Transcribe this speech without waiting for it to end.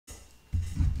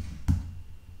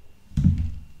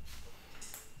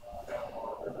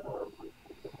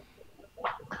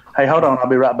Hey, hold on. I'll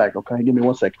be right back. Okay, give me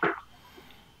 1 second.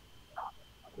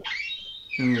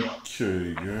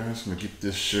 Okay, guys, I'm gonna get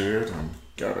this shared.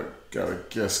 Got a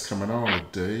guest coming on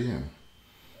today, and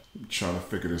I'm trying to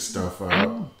figure this stuff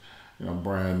out. I'm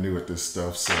brand new at this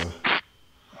stuff, so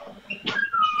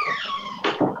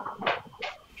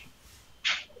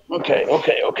Okay,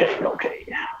 okay, okay, okay.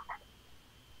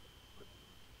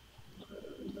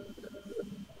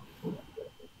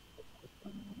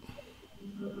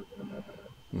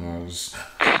 just,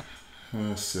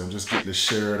 let's see. I'm just getting this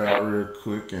shared out real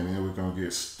quick, and then we're gonna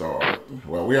get started.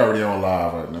 Well, we already on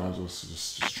live right now.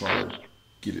 Just trying to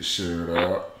get it shared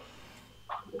out.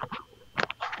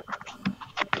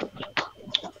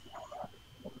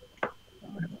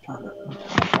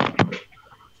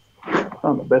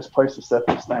 Found the best place to set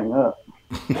this thing up.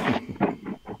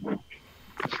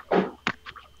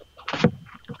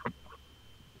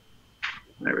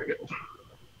 There we go.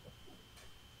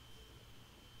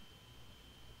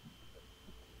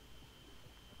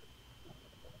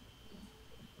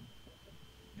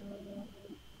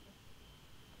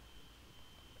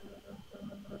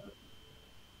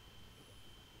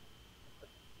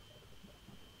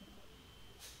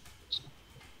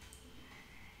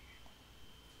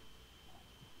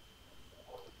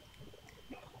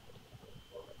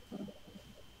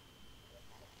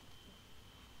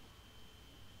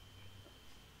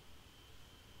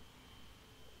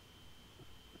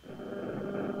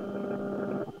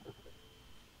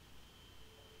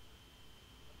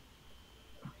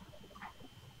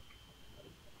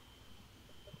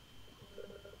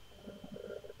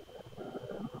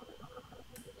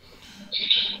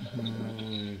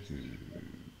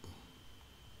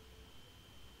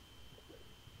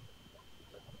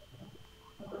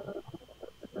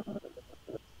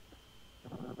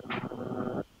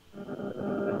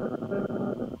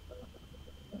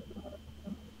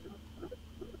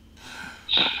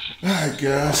 All right,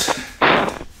 guys.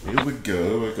 Here we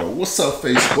go. Here we go. What's up,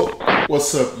 Facebook?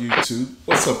 What's up, YouTube?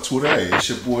 What's up, Twitter? Hey, it's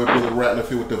your boy Billy Ratliff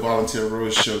here with the Volunteer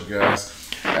Roadshow, guys.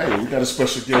 Hey, we got a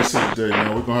special guest here today,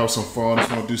 man. We're gonna have some fun. Just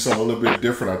want to do something a little bit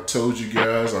different. I told you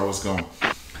guys I was gonna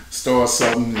start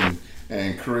something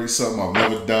and create something I've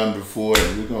never done before,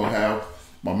 and we're gonna have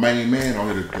my main man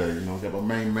on here today. We got my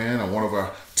main man and one of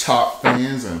our top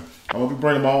fans, and I'm gonna be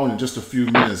bringing him on in just a few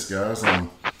minutes, guys.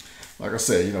 Like I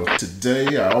said,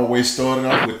 today I always started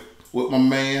off with my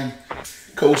man,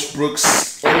 Coach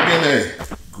Brooks. Again,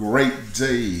 a great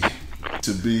day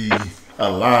to be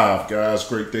alive, guys.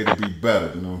 Great day to be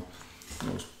better,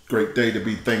 Great day to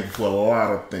be thankful for a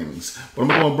lot of things. But I'm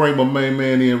going to bring my main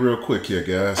man in real quick here,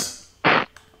 guys.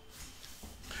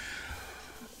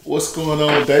 What's going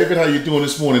on, David? How you doing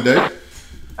this morning, David?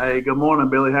 Hey, good morning,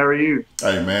 Billy. How are you?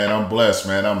 Hey, man, I'm blessed,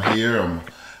 man. I'm here.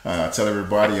 I tell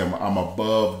everybody I'm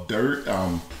above dirt.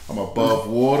 I'm above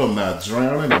water. I'm not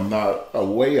drowning. I'm not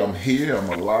away. I'm here. I'm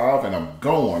alive, and I'm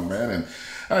going, man. And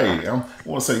hey, I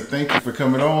want to say thank you for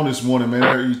coming on this morning,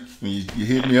 man. You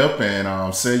hit me up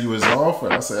and said you was off,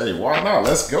 and I said, hey, why not?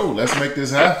 Let's go. Let's make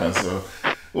this happen. So,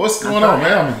 what's going on,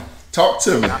 man? Talk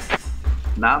to me.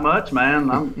 Not much, man.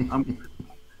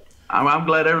 I'm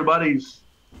glad everybody's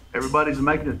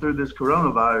making it through this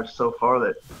coronavirus so far.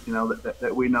 That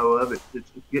we know of.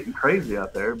 It's getting crazy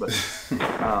out there, but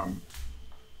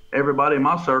everybody in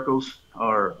my circles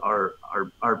are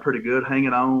pretty good,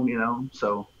 hanging on.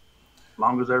 So as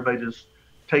long as everybody just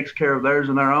takes care of theirs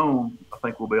and their own, I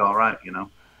think we'll be all right.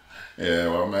 Yeah,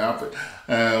 well, man,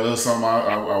 a little something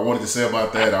I wanted to say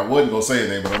about that. I wasn't gonna say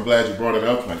anything, but I'm glad you brought it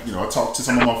up. Like, I talked to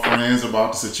some of my friends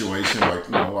about the situation. Like,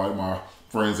 like my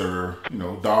friends that are,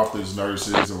 doctors,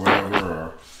 nurses, or whatever,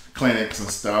 or clinics and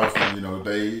stuff, and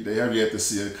they have yet to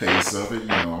see a case of it.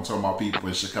 I'm talking about people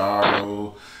in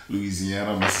Chicago,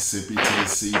 Louisiana, Mississippi,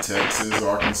 Tennessee, Texas,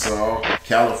 Arkansas,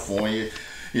 California.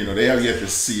 They have yet to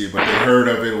see it, but they heard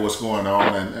of it, what's going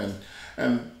on,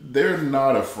 and they're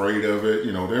not afraid of it.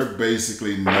 They're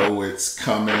basically know it's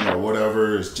coming or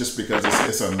whatever. It's just because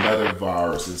it's another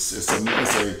virus. It's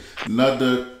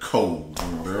another cold.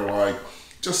 They're like,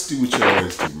 just do what you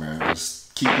always do, man.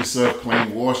 Just keep yourself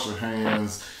clean, wash your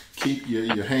hands, keep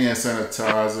your hand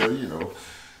sanitizer.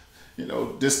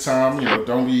 This time,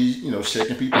 don't be,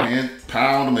 shaking people's hand,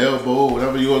 pound them, elbow,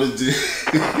 whatever you want to do.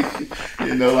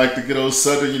 Like the good old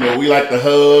Southern, we like to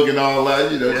hug and all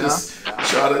that. Yeah, Just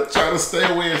yeah. try to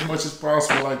stay away as much as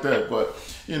possible like that. But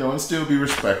and still be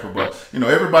respectful. But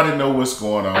everybody know what's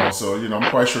going on. So I'm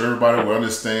quite sure everybody will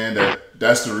understand that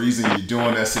that's the reason you're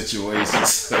doing that situation.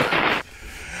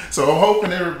 So I'm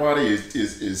hoping everybody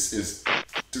is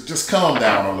to just calm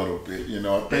down a little bit. You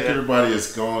know, I think everybody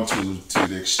is going to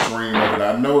the extreme of it.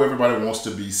 I know everybody wants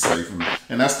to be safe,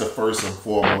 and that's the first and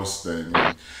foremost thing.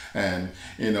 And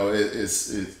you know,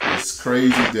 it's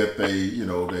crazy that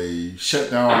they shut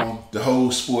down the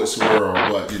whole sports world.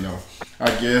 But you know,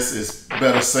 I guess it's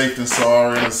better safe than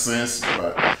sorry in a sense.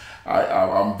 But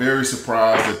I'm very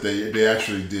surprised that they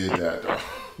actually did that.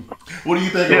 What do you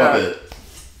think about that?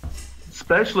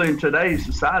 Especially in today's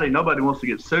society, nobody wants to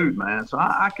get sued, man. So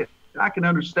I can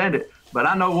understand it. But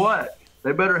I know what,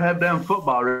 they better have damn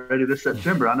football ready this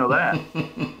September. I know that.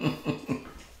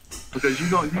 Because you're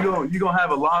gonna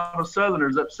have a lot of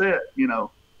Southerners upset, you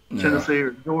know, Tennessee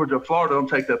or Georgia or Florida don't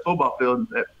take that football field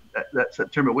that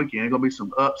September weekend. There's gonna be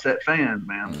some upset fans,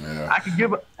 man. Yeah. I can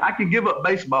give up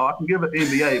baseball, I can give up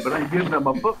NBA, but I ain't giving up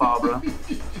my football, bro.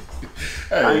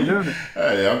 I ain't doing it.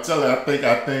 Hey, I'm telling you, I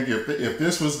think if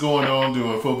this was going on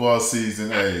during football season,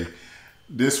 hey,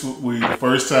 this would be the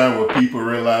first time where people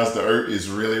realize the earth is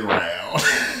really round.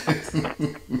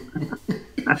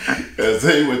 Because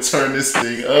they would turn this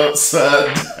thing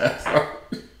upside down.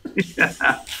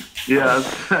 Yes.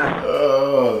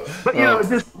 But you know,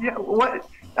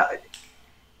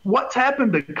 what's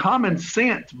happened to common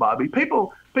sense, Bobby?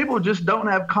 People just don't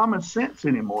have common sense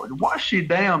anymore. Wash your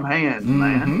damn hands,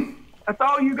 man. That's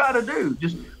all you got to do.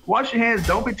 Just wash your hands.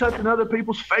 Don't be touching other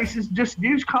people's faces. Just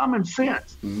use common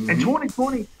sense. In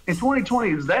 2020,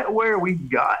 is that where we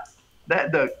got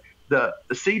that the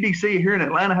CDC here in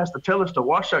Atlanta has to tell us to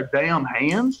wash our damn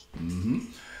hands?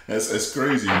 That's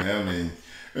crazy, man. I mean,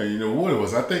 you know what it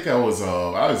was? I think I was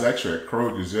actually at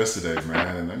Kroger's yesterday,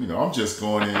 man, and you know I'm just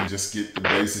going in and just get the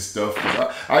basic stuff.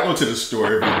 I go to the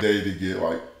store every day to get,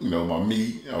 like, you know, my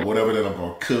meat or whatever that I'm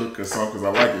gonna cook or something, because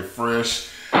I like it fresh.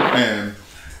 And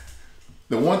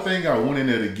the one thing I went in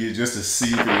there to get just to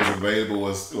see if it was available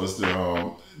was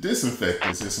the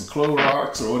disinfectants, just some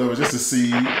Clorox or whatever, just to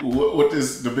see what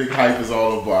the big hype is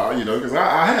all about, you know, because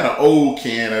I had an old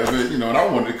can of it, you know, and I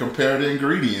wanted to compare the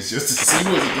ingredients just to see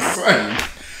was it the same.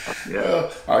 Yeah,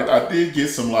 I did get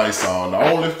some Lysol.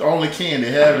 The only can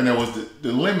they have in there was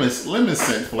the lemon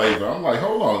scent flavor. I'm like,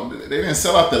 hold on, they didn't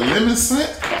sell out the lemon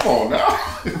scent? Come on now.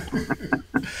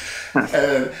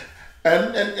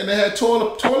 And they had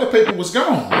toilet paper was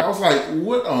gone. I was like,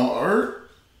 what on earth?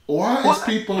 Why is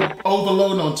people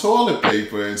overloading on toilet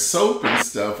paper and soap and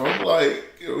stuff? I'm like,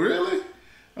 really?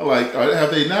 I'm like, have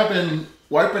they not been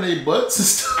wiping their butts and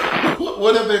stuff?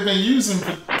 What have they been using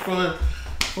for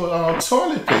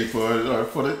toilet paper or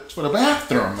for the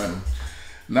bathroom? And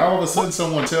now all of a sudden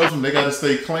someone tells them they got to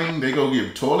stay clean. They go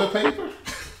get toilet paper.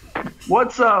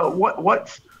 What's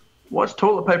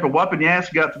toilet paper wiping your ass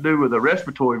got to do with a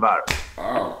respiratory virus?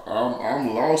 Oh,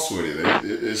 I'm lost with it.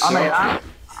 It's shocking.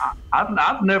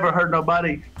 I've never heard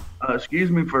nobody, excuse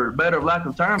me for better lack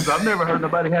of terms, I've never heard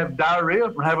nobody have diarrhea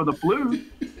from having the flu.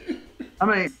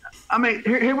 I mean,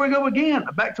 here we go again.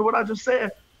 Back to what I just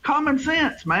said. Common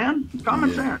sense, man.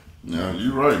 Common sense. Yeah,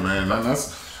 you're right, man.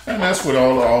 And that's what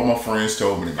all my friends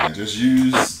told me, man. Just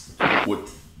use what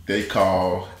they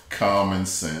call common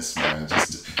sense, man.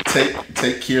 Just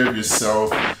take care of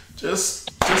yourself. Just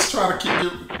try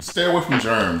to stay away from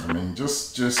germs. I mean,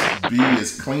 just be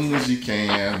as clean as you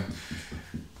can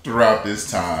throughout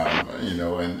this time, you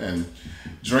know, and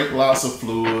drink lots of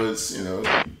fluids, you know.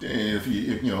 And if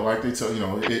you know, like they tell, you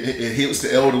know, it helps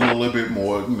the elderly a little bit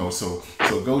more, you know. So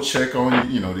go check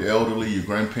on, you know, the elderly, your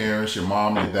grandparents, your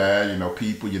mom, your dad, you know,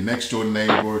 people, your next door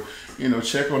neighbor, you know,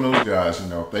 check on those guys, you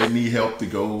know, if they need help to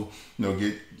go, you know,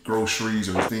 get groceries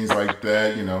or things like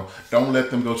that, you know, don't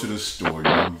let them go to the store, you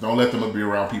know, don't let them be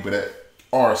around people that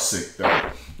are sick,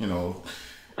 that, you know,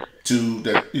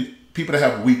 people that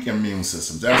have weak immune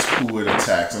systems. That's who it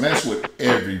attacks, and that's with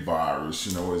every virus,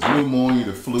 you know, it's pneumonia,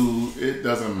 the flu, it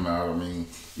doesn't matter. I mean,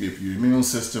 if your immune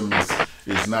system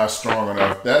is not strong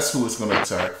enough, that's who it's going to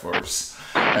attack first.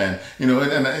 And you know,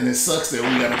 and it sucks that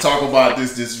we got to talk about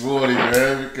this really,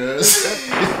 man, because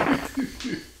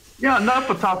yeah, enough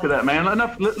of talk of that, man.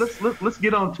 Enough. Let's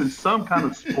get on to some kind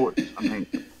of sports. I mean,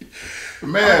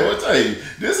 man, I'll tell you,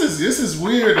 this is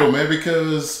weird though, man,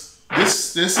 because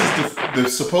this is the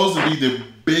supposed to be the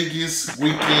biggest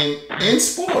weekend in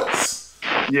sports.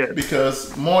 Yeah.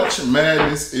 Because March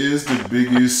Madness is the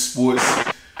biggest sports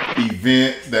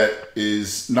event that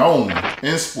is known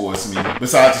in sports. I mean,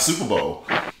 besides the Super Bowl,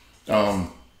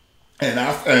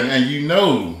 and you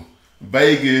know,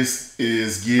 Vegas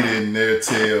is getting their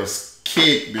tails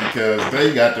kicked because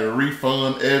they got to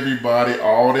refund everybody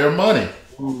all their money.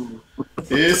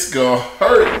 It's gonna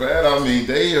hurt, man. I mean,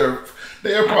 they are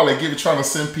probably trying to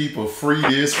send people free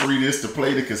this to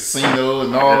play the casino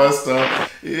and all that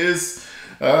stuff.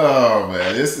 Oh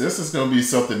man, this is gonna be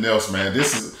something else, man.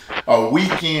 This is a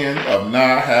weekend of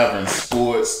not having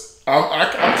sports.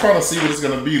 I'm trying to see what it's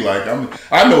gonna be like.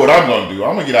 I know what I'm gonna do.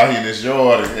 I'm gonna get out here in this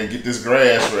yard and get this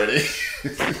grass ready.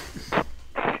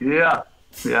 Yeah,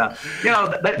 yeah. You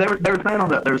know, they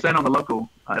were saying on the local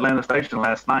Atlanta station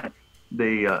last night.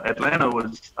 The Atlanta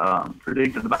was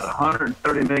predicted about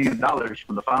 $130 million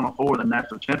from the Final Four of the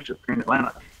national championship here in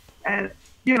Atlanta, and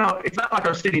you know, it's not like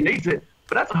our city needs it,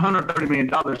 but that's $130 million,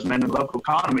 man, in the local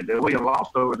economy that we have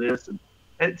lost over this, and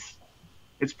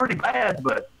it's pretty bad.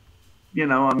 But you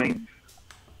know, I mean,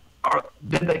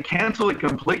 did they cancel it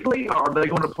completely, or are they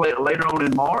going to play it later on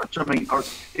in March? I mean,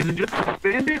 is it just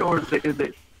suspended, or is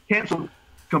it canceled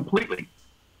completely?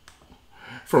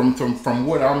 From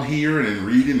what I'm hearing and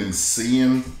reading and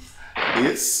seeing,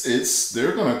 it's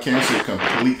they're gonna cancel it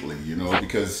completely, you know,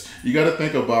 because you got to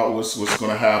think about what's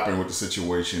going to happen with the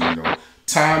situation. You know,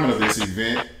 timing of this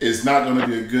event is not going to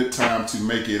be a good time to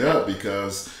make it up,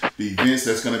 because the events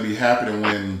that's going to be happening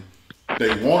when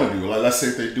they want to do, like let's say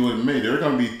if they do it in May, there are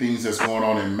going to be things that's going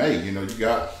on in May. You know, you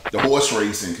got the horse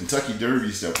racing, Kentucky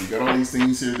Derby stuff. You got all these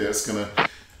things here that's going to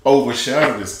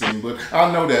overshadow this thing. But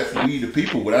I know that we, the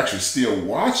people, would actually still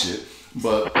watch it.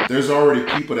 But there's already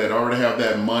people that already have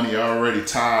that money already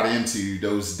tied into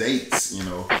those dates. You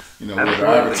know, with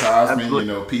advertisement. Absolutely.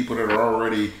 You know, people that are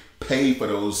already paid for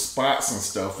those spots and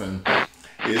stuff, and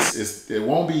it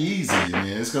won't be easy. I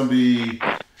mean, it's gonna be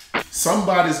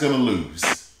somebody's gonna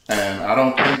lose. And I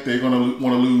don't think they're going to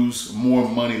want to lose more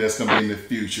money that's going to be in the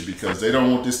future, because they don't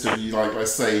want this to be like,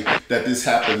 let's say that this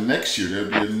happened next year. There'll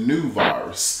be a new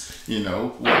virus, you know,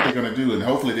 what they're going to do. And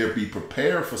hopefully they'll be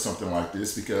prepared for something like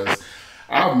this, because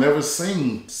I've never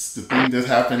seen the thing that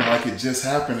happened like it just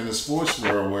happened in the sports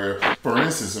world where, for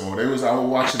instance, I was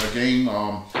watching a game,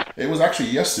 it was actually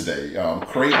yesterday,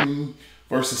 Creighton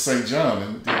versus St.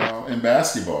 John in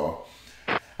basketball.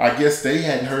 I guess they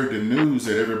hadn't heard the news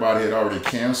that everybody had already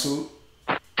canceled,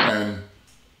 and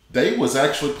they was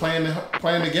actually playing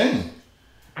the game.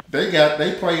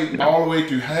 They played all the way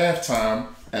through halftime,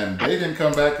 and they didn't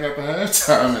come back after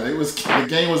halftime, and the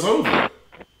game was over.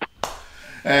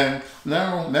 And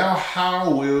now how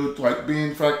will, like, being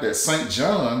the fact that St.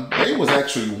 John, they was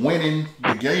actually winning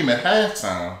the game at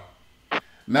halftime.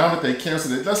 Now that they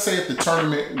canceled it, let's say if the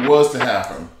tournament was to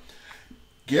happen.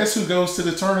 Guess who goes to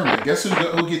the tournament? Guess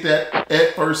who get that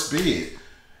at first bid?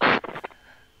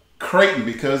 Creighton,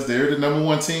 because they're the number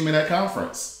one team in that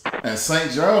conference. And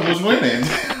St. John was winning.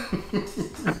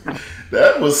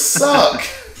 That was suck.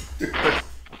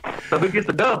 So who gets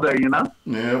the dub there, you know?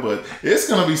 Yeah, but it's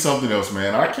going to be something else,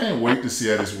 man. I can't wait to see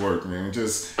how this works, man.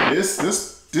 Just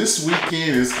this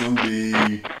weekend is going to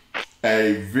be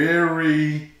a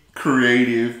very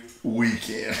creative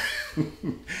weekend.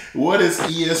 What is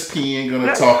ESPN going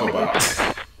to talk about?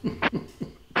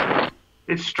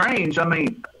 It's strange. I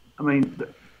mean,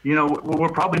 you know, we're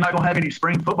probably not going to have any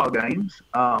spring football games.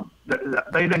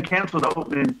 They done canceled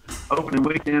the opening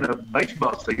weekend of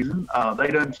baseball season. They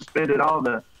done suspended all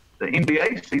the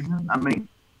NBA season. I mean,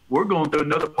 we're going through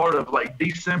another part of like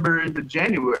December into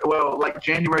January. Well, like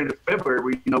January to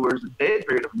February, you know, where there's a dead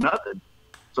period of nothing.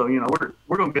 So, you know,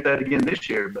 we're going to get that again this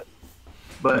year,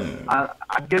 But yeah.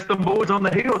 I guess the boys on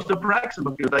the hill still practicing,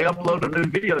 because they uploaded a new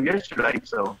video yesterday.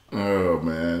 So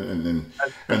man,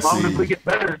 as long as we get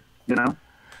better, you know.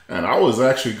 And I was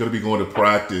actually going to be going to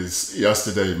practice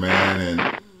yesterday, man,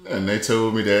 and they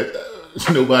told me that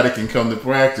nobody can come to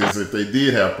practice if they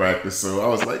did have practice. So I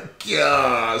was like,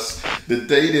 gosh, the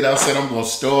day that I said I'm going to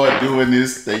start doing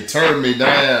this, they turned me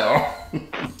down.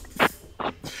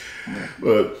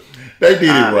 But they did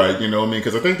it right, you know what I mean?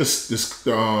 Because I think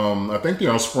I think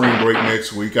they're on spring break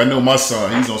next week. I know my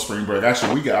son, he's on spring break.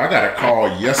 Actually, I got a call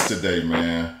yesterday,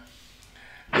 man.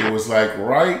 It was like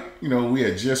you know, we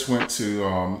had just went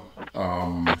to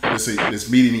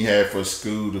this meeting he had for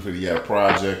school, he had a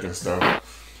project and stuff.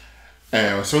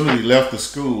 And as soon as he left the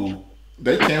school,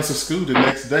 they canceled school the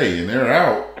next day, and they're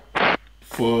out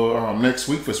for next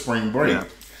week for spring break. Yeah.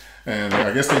 And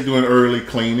I guess they're doing early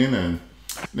cleaning. And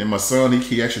then my son,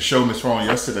 he actually showed me his phone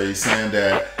yesterday saying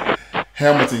that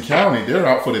Hamilton County, they're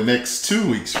out for the next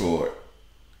 2 weeks for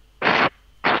it.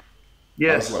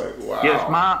 Yes. I was like, wow. Yes,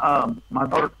 my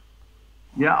daughter.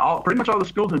 Yeah, pretty much all the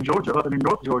schools in Georgia, up in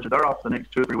North Georgia, they're off for the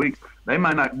next 2 or 3 weeks. They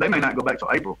may not go back till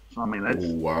April. So I mean, that's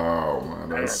wow, man.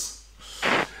 That's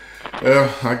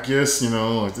well, I guess, you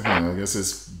know, I guess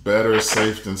it's better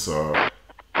safe than sorry.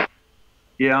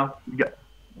 Yeah, you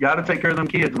got to take care of them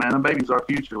kids, man. Them babies are our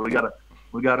future. We gotta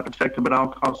protect them at all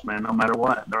costs, man. No matter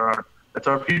what, that's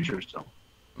our future. So.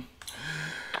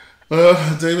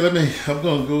 David, I'm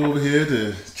gonna go over here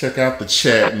to check out the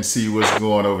chat and see what's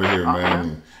going over here,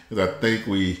 man. Because I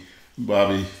think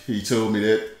Bobby, he told me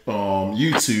that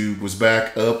YouTube was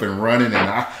back up and running,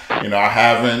 and I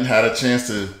haven't had a chance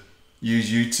to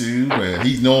use YouTube, and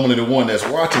he's normally the one that's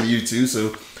watching YouTube,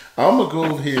 so I'm gonna go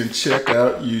over here and check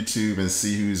out YouTube and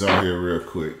see who's on here real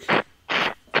quick.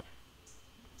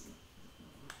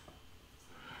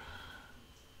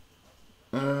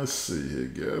 Let's see here,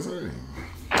 guys. Hey.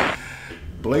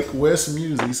 Blake West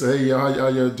Music. He said, "Hey, y'all, how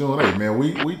y'all doing? Hey, man,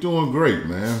 we doing great,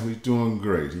 man. We doing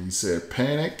great." He said,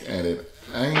 "Panic, and it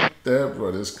ain't that, bro.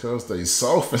 It's cause they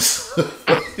soft and stuff."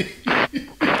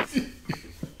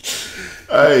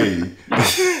 Hey,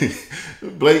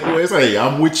 Blake West. Hey,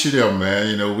 I'm with you there,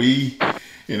 man.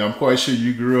 I'm quite sure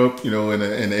you grew up, in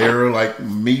an era like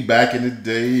me back in the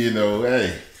day.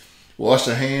 Hey. Wash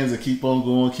your hands and keep on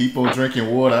going, keep on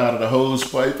drinking water out of the hose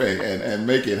pipe and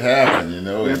make it happen,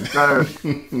 Yes, sir.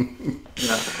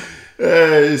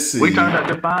 Hey, let's see. We turned out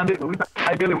just fine, didn't we?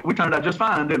 We turned out just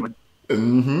fine, didn't we?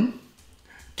 Mm-hmm.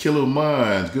 Killer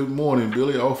Minds. Good morning,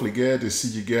 Billy. Awfully glad to see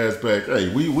you guys back. Hey,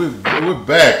 we're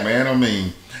back, man. I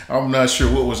mean, I'm not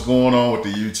sure what was going on with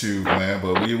the YouTube, man,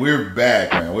 but we're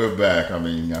back, man. We're back. I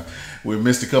mean, we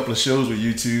missed a couple of shows with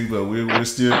YouTube, but we're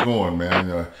still going,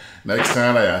 man. Next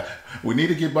time, we need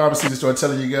to get Bobby C to start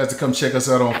telling you guys to come check us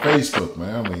out on Facebook,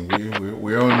 man. I mean,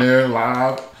 we're on there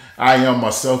live. I am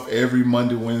myself every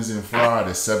Monday, Wednesday, and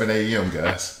Friday, 7 a.m.,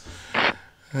 guys.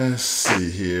 Let's see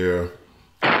here.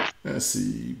 Let's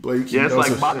see, Blake. Yeah, it's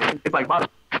like Bobby.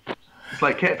 It's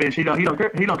like Catfish. He don't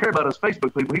care about us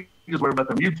Facebook people. He just worried about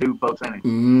them YouTube folks, ain't he?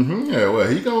 Mm-hmm. Yeah. Well,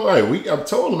 he gonna. Hey, I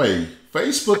told him, hey,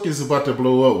 Facebook is about to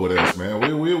blow up with us, man.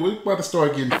 We're about to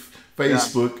start getting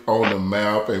Facebook on the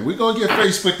map, and we're gonna get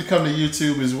Facebook to come to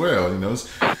YouTube as well. Because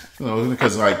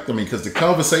because the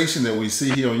conversation that we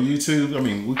see here on YouTube,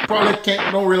 we probably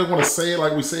don't really want to say it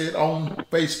like we say it on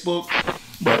Facebook,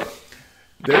 but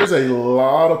there's a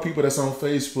lot of people that's on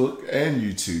Facebook and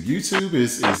YouTube. YouTube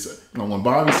is when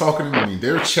Bobby's talking,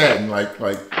 they're chatting like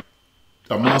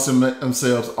amongst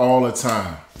themselves all the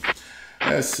time.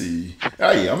 Let's see.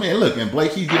 Hey, look, and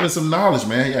Blake, he's giving some knowledge,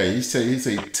 man. Yeah, he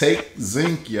say take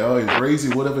zinc, y'all. He's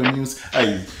raising whatever it means.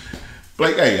 Hey,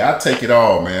 Blake, hey, I take it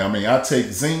all, man. I take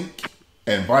zinc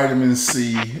and vitamin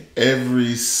C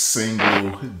every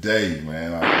single day,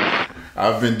 man.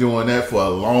 I've been doing that for a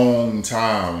long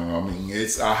time.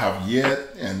 I have yet,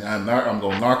 and I'm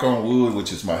gonna knock on wood,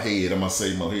 which is my head. I'm gonna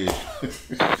say my head,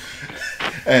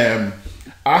 and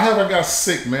I haven't got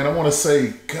sick, man. I want to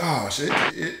say, gosh,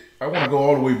 I want to go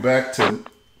all the way back to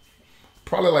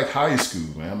probably like high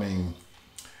school, man.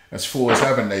 As far as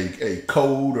having a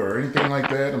cold or anything like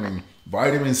that,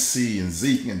 vitamin C and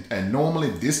zinc, and normally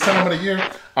this time of the year,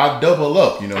 I double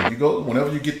up. You go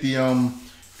whenever you get the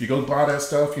if you go buy that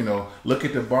stuff, look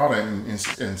at the bottle and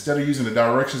instead of using the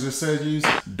directions it says use,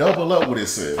 double up what it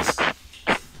says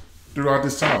throughout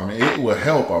this time. It will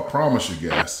help. I promise you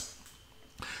guys.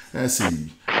 Let's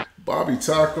see. Bobby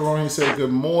Taco, he said,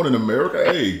 "Good morning, America."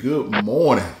 Hey, good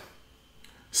morning.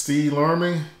 Steve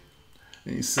Lerming,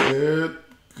 he said,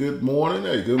 "Good morning."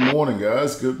 Hey, good morning,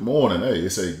 guys. Good morning. Hey,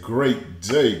 it's a great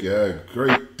day, guys.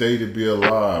 Great day to be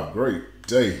alive. Great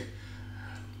day.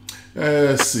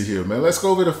 Let's see here, man. Let's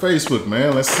go over to Facebook,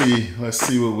 man. Let's see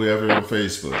what we have here on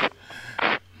Facebook.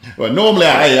 Well, normally,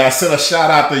 I send a shout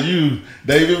out to you,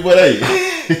 David, but hey,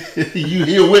 you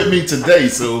here with me today,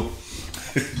 so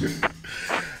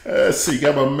let's see.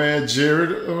 Got my man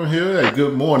Jared on here. Hey,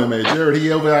 good morning, man. Jared, he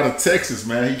over out of Texas,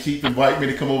 man. He keep inviting me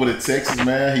to come over to Texas,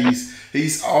 man.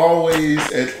 He's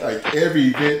always at like every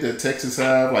event that Texas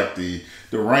have, like the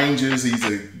Rangers. He's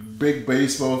a big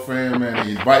baseball fan, man.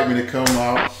 He invite me to come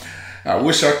out. I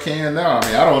wish I can now.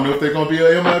 I don't know if they're gonna be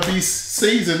an MLB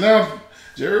season now,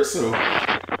 Jared. So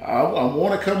I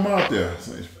want to come out there.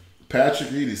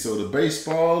 Patrick Eady. So the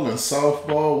baseball and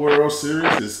softball World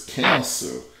Series is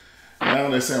canceled. Now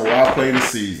they're saying, "Well, I'll play the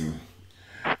season."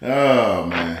 Oh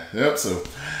man. Yep. So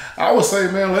I would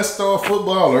say, man, let's start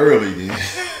football early then.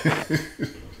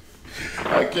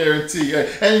 I guarantee.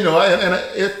 And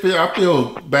I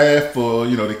feel bad for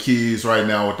the kids right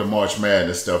now with the March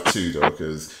Madness stuff too, though,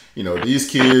 because these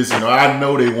kids, I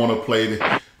know they want to play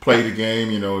the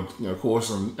game, of course,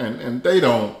 and they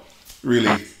don't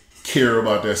really care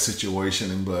about that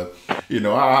situation. But like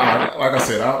I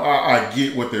said, I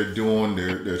get what they're doing.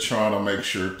 They're trying to make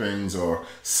sure things are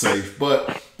safe.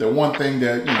 But the one thing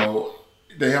that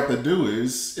they have to do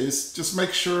is just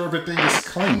make sure everything is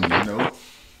clean.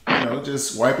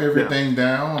 Just wipe everything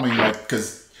down.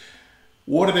 Because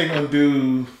what are they gonna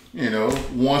do?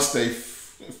 Once they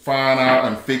find out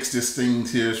and fix this thing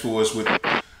here for us with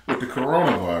the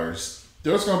coronavirus,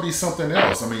 there's going to be something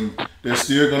else. I mean, there's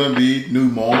still going to be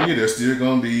pneumonia. There's still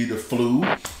going to be the flu.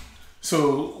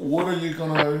 So what are you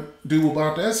going to do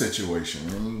about that situation?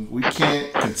 I mean, we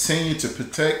can't continue to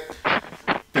protect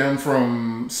them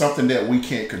from something that we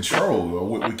can't control or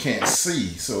what we can't see.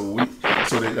 So I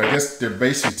guess they're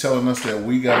basically telling us that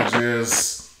we got to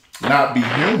just not be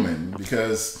human,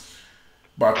 because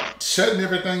by shutting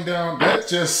everything down, that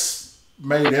just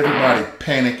made everybody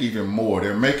panic even more.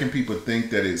 They're making people think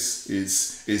that it's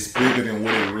bigger than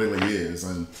what it really is,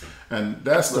 and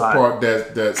that's the part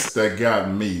that got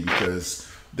me, because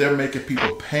they're making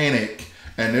people panic,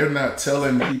 and they're not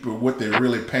telling people what they're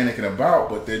really panicking about,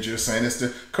 but they're just saying it's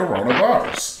the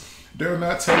coronavirus. They're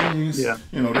not telling you,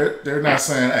 you know, they're not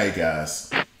saying, hey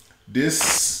guys,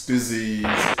 this disease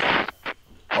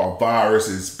or virus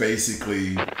is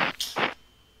basically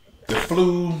the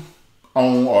flu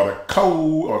or the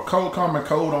common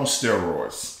cold on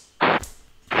steroids.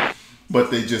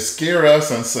 But they just scare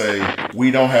us and say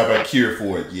we don't have a cure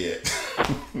for it yet.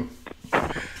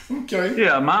 Okay.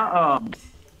 Yeah,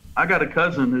 I got a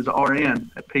cousin who's an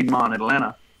RN at Piedmont,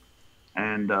 Atlanta,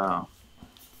 and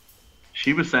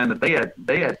she was saying that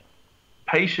they had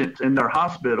patients in their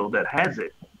hospital that has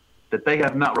it, that they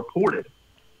have not reported,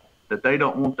 that they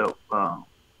don't want the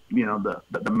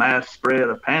mass spread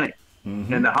of panic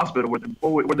in the hospital where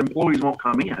the employees won't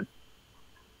come in.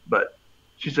 But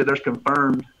she said there's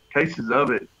confirmed cases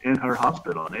of it in her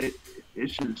hospital, and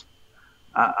it's just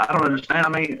I don't understand. I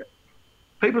mean,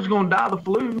 people's going to die of the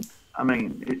flu. I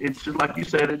mean, it's just like you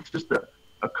said, it's just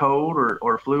a cold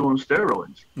or flu on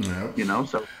steroids. Yep. You know,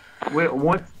 so we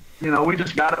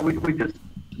just got it. We just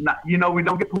not, we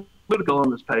don't get political on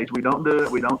this page. We don't do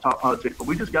it. We don't talk politics, but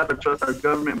we just got to trust our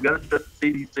government. We got to trust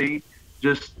the CDC,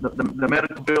 just the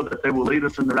medical field, that they will lead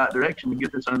us in the right direction and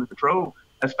get this under control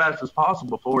as fast as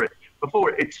possible before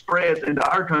it spreads into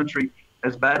our country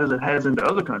as bad as it has into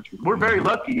other countries. We're very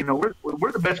lucky.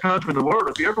 We're the best country in the world.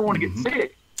 If you ever want to get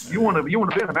sick, you want to be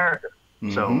in America.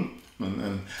 So.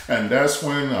 And that's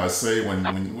when I say,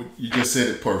 when you just said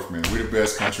it perfect, man. We're the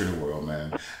best country in the world,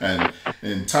 man. And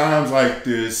in times like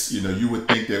this, you would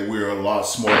think that we're a lot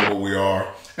smarter than what we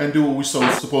are and do what we're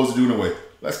supposed to do in a way.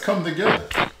 Let's come together,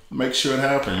 make sure it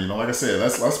happens. Like I said,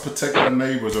 let's protect our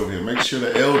neighbors over here. Make sure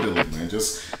the elderly, man,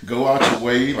 just go out your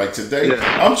way. Like today,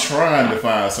 I'm trying to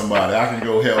find somebody I can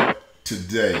go help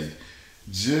today.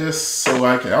 Just so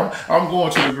I can. I'm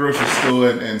going to the grocery store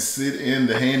and sit in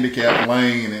the handicap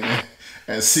lane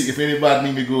and see if anybody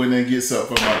need to go in there and get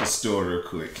something from out the store real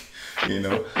quick.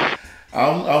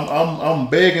 I'm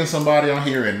begging somebody on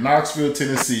here in Knoxville,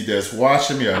 Tennessee, that's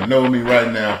watching me or know me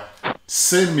right now.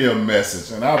 Send me a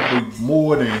message, and I'll be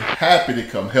more than happy to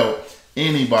come help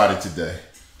anybody today.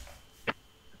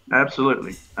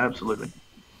 Absolutely. And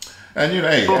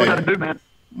hey, that's what we got to do, man.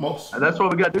 That's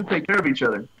what we got to do. Take care of each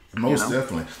other. Most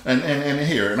definitely. And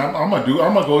here, and I'm gonna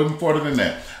go even further than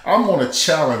that. I'm gonna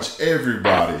challenge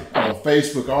everybody on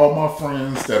Facebook, all my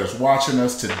friends that is watching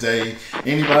us today,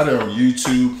 anybody on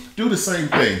YouTube, do the same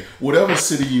thing. Whatever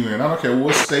city you're in, I don't care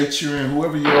what state you're in,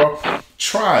 whoever you are,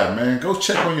 try it, man. Go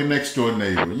check on your next door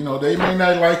neighbor. They may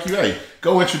not like you. Hey,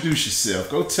 go introduce yourself.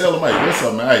 Go tell them, hey, what's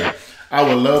up, man? Hey, I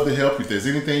would love to help you. If there's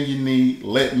anything you need,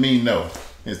 let me know.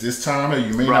 It's this time,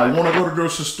 you may not want to go to the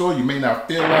grocery store. You may not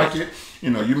feel like it.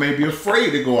 You may be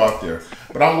afraid to go out there,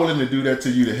 but I'm willing to do that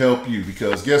to you to help you,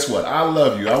 because guess what? I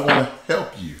love you. I want to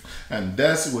help you. And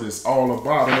that's what it's all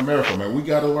about in America, man. We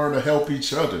got to learn to help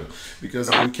each other, because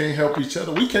if we can't help each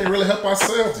other, we can't really help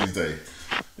ourselves these days.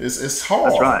 It's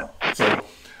hard. That's right. So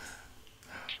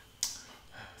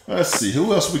let's see.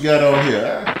 Who else we got on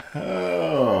here?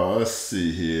 Oh, let's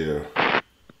see here.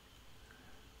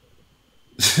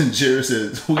 Jerry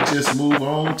said, we just move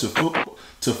on to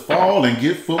fall and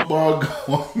get football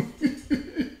going.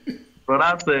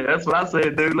 That's what I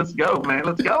said, dude. Let's go, man.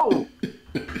 Let's go.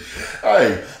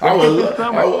 Hey, I would love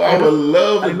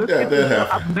that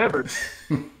happen.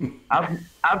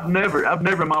 I've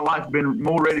never in my life been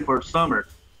more ready for summer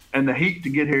and the heat to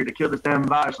get here to kill this damn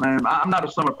virus, man. I'm not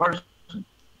a summer person,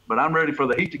 but I'm ready for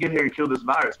the heat to get here and kill this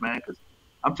virus, man. Because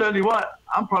I'm telling you what,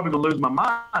 I'm probably gonna lose my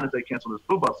mind if they cancel this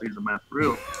football season, man. For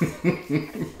real.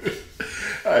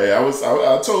 Hey,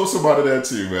 I told somebody that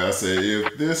too, man. I said,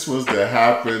 if this was to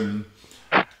happen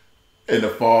in the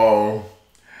fall,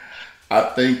 I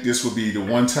think this would be the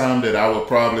one time that I would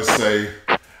probably say,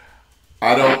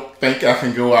 I don't think I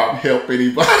can go out and help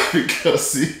anybody,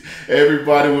 because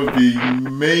everybody would be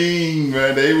mean,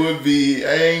 man. They would be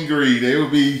angry. There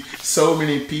would be so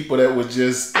many people that would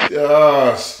just,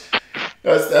 gosh.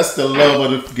 That's the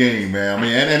love of the game, man. I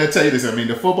mean, and I tell you this, I mean,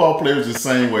 the football players the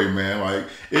same way, man. Like,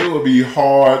 it would be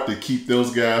hard to keep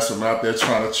those guys from out there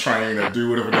trying to train or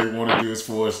do whatever they want to do as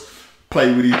far as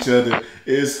play with each other.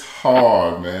 It's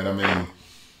hard, man. I mean,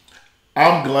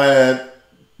 I'm glad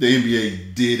the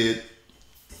NBA did it.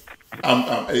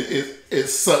 It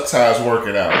sucks how it's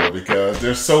working out though, because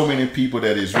there's so many people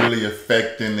that is really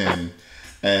affecting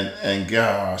and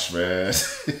gosh, man.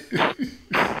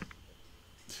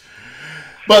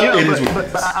 But Yeah, it is what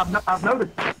it but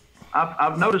is.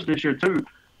 I've noticed this year too.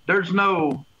 There's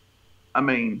no, I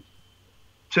mean,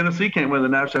 Tennessee can't win the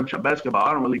national championship basketball.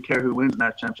 I don't really care who wins the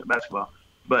national championship basketball,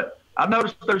 but I've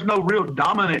noticed there's no real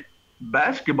dominant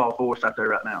basketball force out there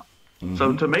right now. Mm-hmm.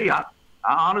 So to me, I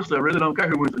honestly really don't care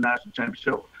who wins the national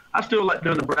championship. I still like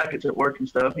doing the brackets at work and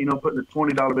stuff. You know, putting the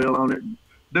 $20 bill on it and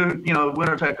do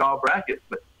winner take all bracket.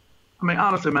 But I mean,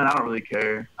 honestly, man, I don't really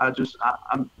care. I'm just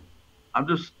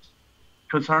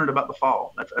concerned about the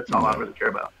fall. That's all I really care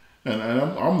about. And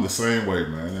I'm the same way,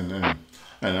 man.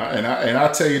 And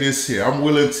I tell you this here, I'm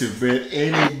willing to bet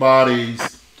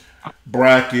anybody's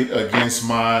bracket against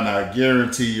mine. I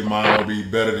guarantee you mine will be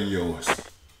better than yours.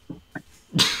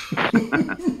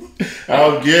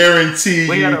 I'll guarantee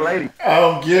We you. got a lady.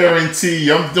 I'll guarantee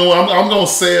you. I'm gonna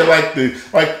say it like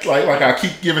I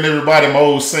keep giving everybody my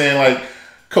old saying, like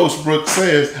Coach Brooks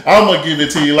says. I'm gonna give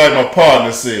it to you like my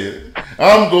partner said.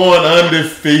 I'm going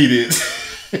undefeated.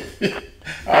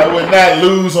 I would not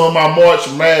lose on my March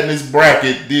Madness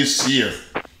bracket this year.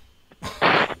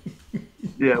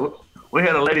 Yeah, we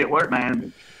had a lady at work,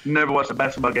 man, never watched a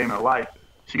basketball game in her life.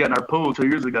 She got in our pool 2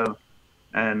 years ago,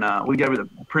 and we gave her the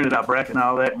printed out bracket and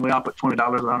all that, and we all put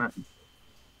 $20 on it.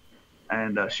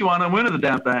 And she wound up winning the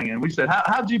damn thing. And we said,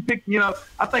 how'd you pick,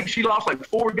 I think she lost like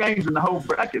 4 games in the whole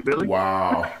bracket, Billy.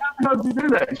 Wow. How did you do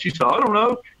that? And she said, I don't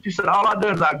know. She said, all I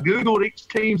did is I Googled each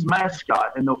team's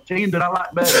mascot, and the team that I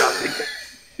like better, I picked it.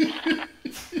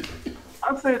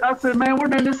 I said, man, we're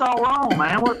doing this all wrong,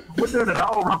 man. We're doing it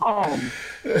all wrong.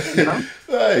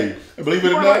 Hey, believe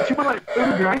it or not. She won like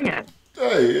 $2,000.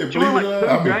 Hey, She won believe like it or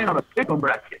not. $2,000 on a pick'em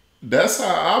bracket. That's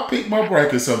how I pick my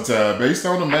bracket sometimes, based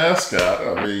on the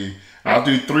mascot. I mean, I'll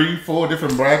do 3-4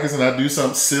 different brackets, and I do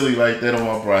something silly like that on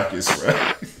my brackets,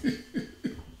 right?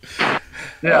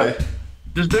 Yeah. Hey.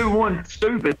 Just do one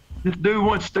stupid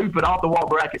off the wall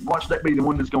bracket. Watch that be the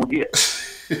one that's gonna hit.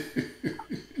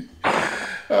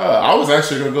 I was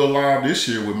actually gonna go live this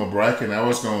year with my bracket, and I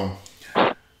was gonna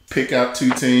pick out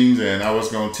 2 teams, and I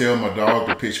was gonna tell my dog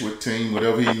to pitch what team.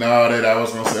 Whatever he nodded, I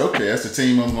was gonna say, okay, that's the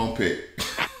team I'm gonna pick.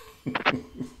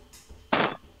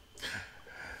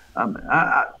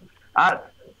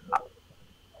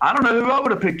 I don't know who I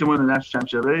would have picked to win the national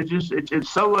championship. It's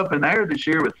so up in the air this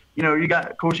year. With you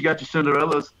got your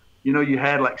Cinderellas. You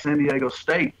had like San Diego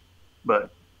State, but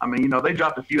I mean they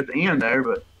dropped a few at the end there,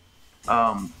 but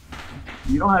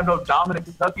you don't have no dominant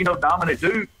Kentucky, no dominant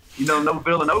Duke, no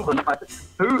Villanova. Like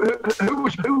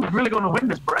who's really going to win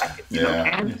this bracket?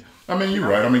 Kansas? I mean, you're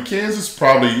right. I mean, Kansas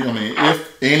probably. I mean,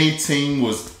 if any team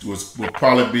would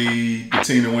probably be the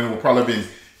team to win, would probably been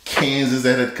Kansas.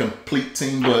 That had a complete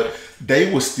team, but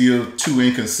they were still too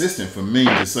inconsistent for me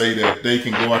to say that they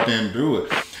can go out there and do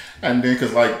it. And then,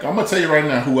 because I'm gonna tell you right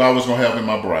now who I was gonna have in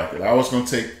my bracket. I was gonna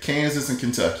take Kansas and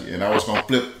Kentucky, and I was gonna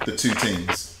flip the 2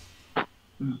 teams.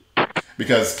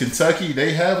 Because Kentucky,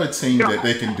 they have a team that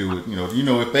they can do it.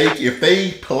 If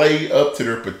they play up to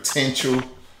their potential,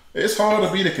 it's hard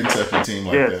to beat a Kentucky team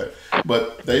like that.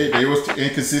 But they was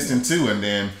inconsistent too. And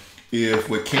then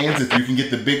with Kansas, you can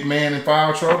get the big man in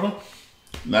foul trouble.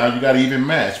 Now you got to even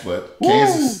match. But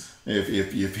Kansas,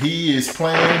 if he is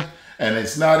playing and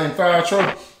it's not in foul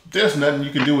trouble, there's nothing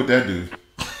you can do with that dude.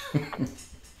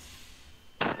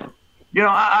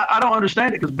 I don't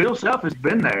understand it because Bill Self has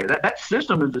been there. That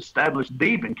system is established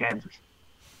deep in Kansas,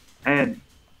 and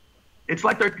it's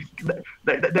like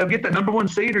they'll get that number 1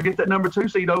 seed or get that number 2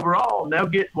 seed overall, and they'll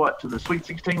get to the Sweet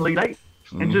 16, Elite 8,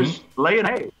 and just lay an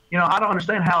egg. I don't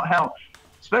understand how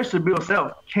especially Bill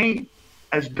Self can't,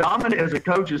 as dominant as a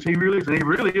coach as he really is, and he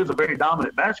really is a very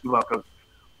dominant basketball coach.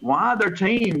 Why their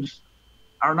teams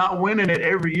are not winning it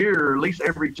every year, or at least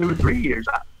every 2 or 3 years?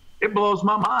 It blows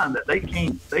my mind that they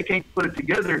can't put it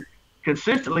together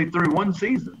consistently through one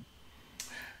season.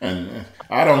 And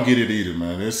I don't get it either,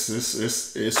 man. It's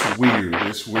weird.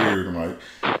 It's weird. I'm like,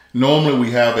 normally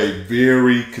we have a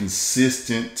very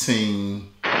consistent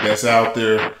team that's out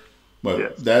there,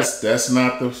 but that's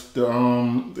not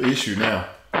the issue now.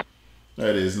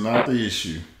 That is not the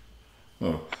issue.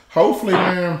 So hopefully,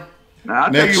 man,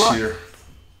 next year.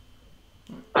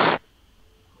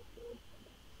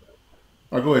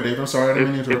 Oh, go ahead, Dave. I'm sorry, I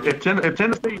didn't mean to interrupt. If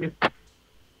Tennessee,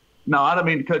 No, I don't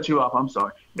mean to cut you off. I'm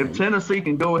sorry. If Tennessee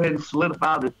can go ahead and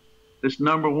solidify this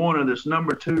number one or this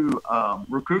number two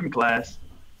recruiting class,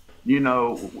 we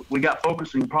got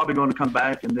focusing probably going to come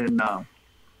back, and then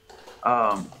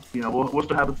we'll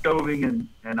still have the Scoving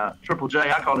and Triple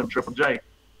J. I call him Triple J.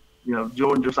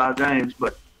 Jordan Josiah James.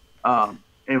 But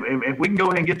if we can go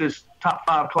ahead and get this top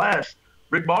 5 class,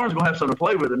 Rick Barnes is going to have something to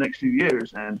play with the next few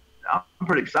years, and I'm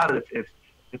pretty excited if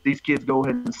these kids go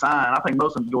ahead and sign. I think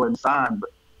most of them go ahead and sign,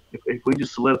 but if we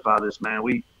just solidify this, man,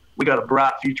 we got a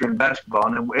bright future in basketball,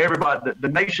 and then everybody, the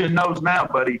nation knows now,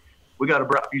 buddy, we got a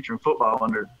bright future in football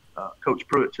under Coach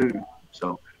Pruitt too.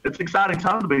 So it's an exciting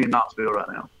time to be in Knoxville right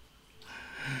now.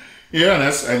 Yeah, and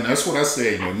that's what I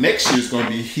said. Next year is going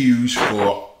to be huge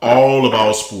for all of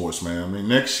our sports, man. I mean,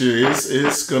 next year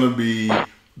it's going to be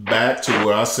back to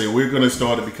where I say we're going to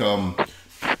start to become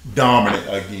dominant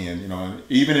again.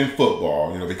 Even in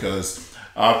football, because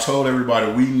I've told everybody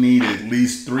we need at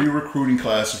least 3 recruiting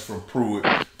classes from Pruitt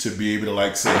to be able to,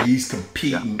 like say, he's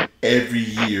competing every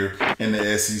year in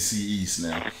the SEC East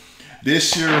now.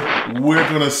 This year, we're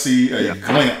going to see a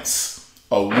glimpse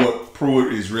of what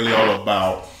Pruitt is really all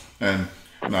about. And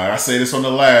I say this on the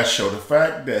last show, the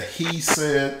fact that he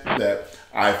said that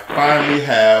I finally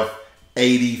have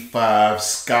 85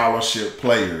 scholarship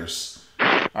players.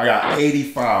 I got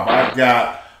 85. I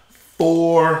got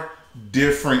 4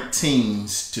 different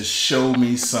teams to show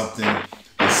me something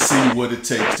to see what it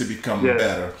takes to become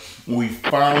better. We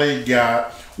finally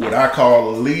got what I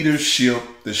call leadership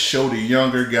to show the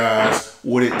younger guys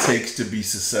what it takes to be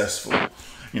successful.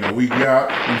 We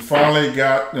finally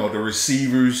got the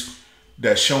receivers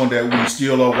that's showing that we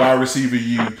still are wide receiver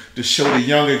to show the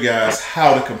younger guys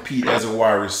how to compete as a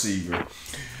wide receiver.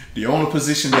 The only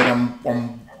position that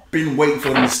I'm been waiting for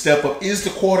them to step up is the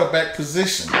quarterback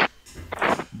position.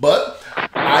 But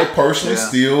I personally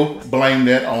still blame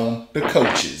that on the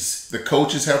coaches. The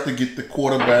coaches have to get the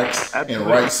quarterbacks in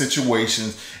right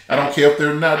situations. I don't care if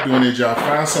they're not doing their job.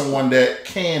 Find someone that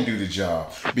can do the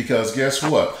job. Because guess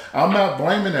what? I'm not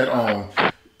blaming that on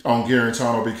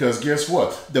Garantano, because guess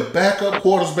what? The backup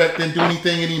quarterback didn't do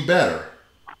anything any better.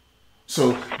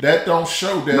 So that don't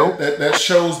show that. That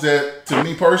shows that, to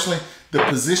me personally, the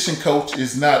position coach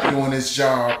is not doing his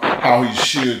job how he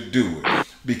should do it.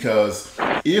 Because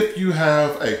if you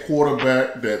have a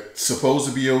quarterback that's supposed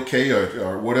to be okay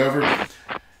or whatever,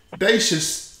 they should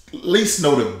at least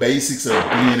know the basics of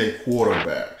being a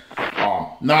quarterback.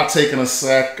 Not taking a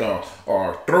sack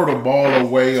or throw the ball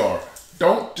away, or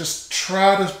don't just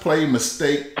try to play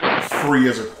mistake-free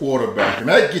as a quarterback. And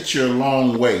that gets you a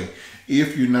long way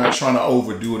if you're not trying to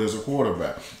overdo it as a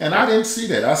quarterback. And I didn't see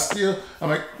that.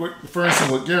 For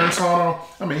instance, with Garantano,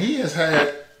 he has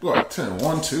had,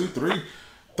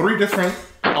 3 different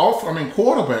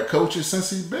quarterback coaches since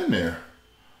he's been there.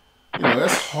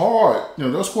 That's hard.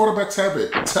 Those quarterbacks have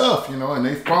it tough, and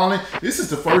they finally, this is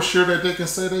the first year that they can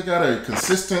say they got a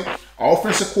consistent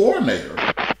offensive coordinator.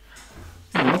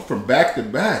 From back to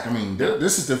back.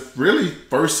 This is the really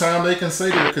first time they can say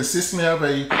they consistently have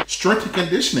a strength and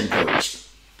conditioning coach.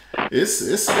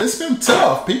 It's been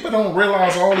tough. People don't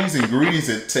realize all these ingredients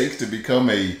it takes to become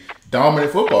a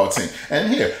dominant football team.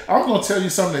 And here, I'm going to tell you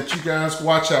something that you guys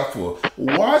watch out for.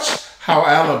 Watch how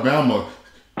Alabama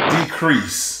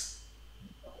decrease.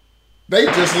 They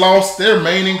just lost their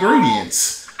main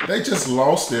ingredients. They just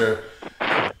lost their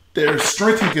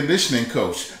strength and conditioning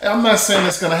coach. I'm not saying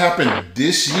it's going to happen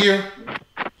this year,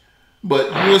 but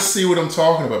you'll see what I'm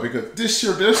talking about, because this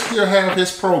year they'll still have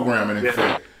his programming in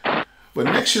effect. But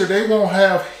next year they won't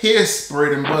have his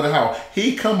bread and butter, how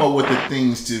he come up with the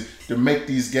things to make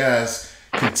these guys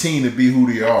continue to be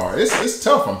who they are. It's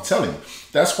tough, I'm telling you.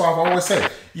 That's why I've always said,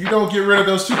 you don't get rid of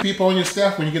those 2 people on your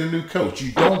staff when you get a new coach.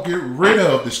 You don't get rid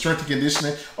of the strength and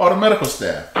conditioning or the medical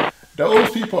staff.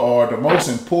 Those people are the most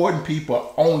important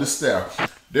people on the staff.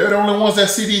 They're the only ones that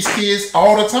see these kids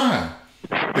all the time.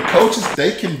 The coaches,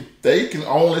 they can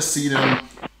only see them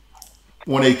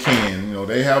when they can.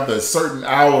 They have the certain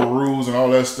hour rules and all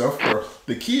that stuff. For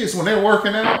the kids, when they're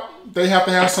working out, they have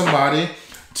to have somebody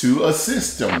to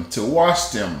assist them, to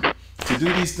watch them, to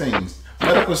do these things.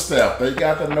 Medical staff, they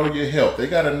got to know your health. They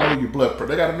got to know your blood pressure.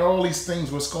 They got to know all these things,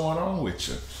 what's going on with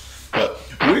you. But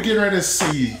we're getting ready to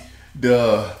see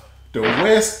the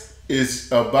West is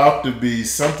about to be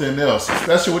something else,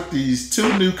 especially with these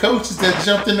 2 new coaches that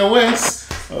jumped in the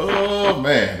West. Oh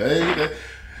man,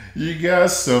 you got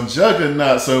some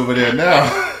juggernauts over there now.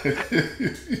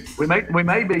 we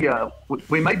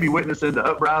may be witnessing the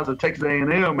uprising of Texas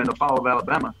A&M and the fall of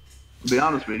Alabama. To be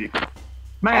honest with you,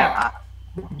 man,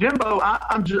 Jimbo,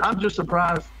 I'm just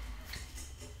surprised.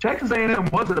 Texas A&M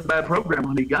wasn't a bad program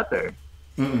when he got there.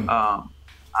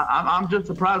 I'm just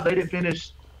surprised they didn't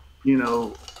finish, you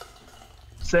know,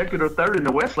 second or third in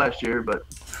the West last year. But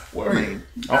Well, I mean,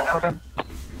 Alabama.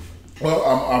 well,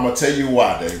 I'm gonna tell you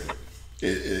why, David.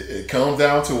 It comes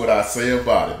down to what I say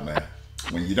about it, man.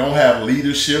 When you don't have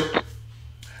leadership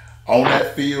on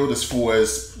that field, as far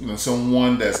as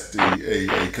someone that's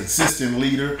a consistent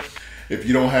leader, if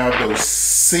you don't have those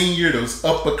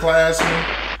upperclassmen,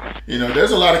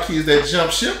 there's a lot of kids that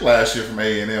jumped ship last year from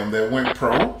A&M that went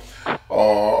pro,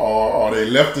 or they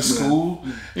left the school.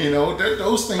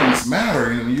 Those things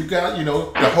matter. You got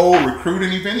the whole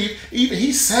recruiting event. Even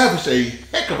he savaged a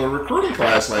heck of a recruiting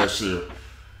class last year.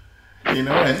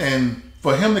 And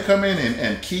for him to come in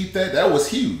and keep that was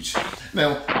huge.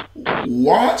 Now,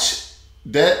 watch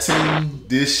that team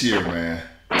this year, man.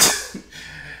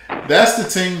 That's the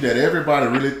team that everybody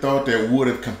really thought that would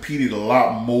have competed a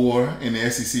lot more in the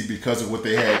SEC because of what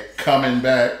they had coming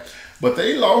back. But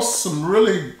they lost some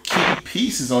really key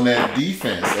pieces on that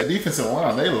defense. That defensive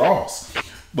line, they lost.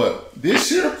 But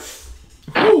this year,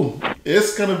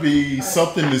 it's going to be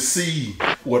something to see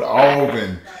with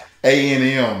Auburn,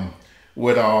 A&M,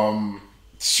 with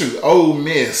Ole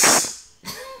Miss.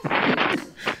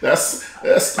 I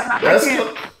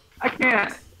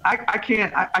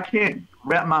can't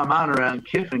wrap my mind around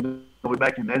Kiffin going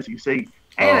back in the SEC.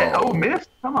 And at Ole Miss,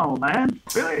 come on, man,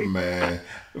 really, man.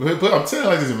 But I'm telling you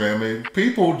like this, man.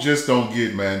 People just don't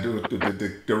get, man.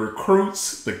 The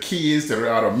recruits, the kids that are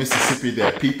out of Mississippi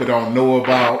that people don't know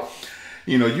about.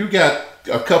 You got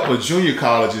a couple of junior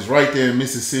colleges right there in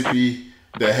Mississippi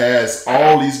that has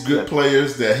all these good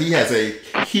players. That he has a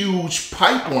huge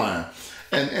pipeline,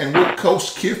 and what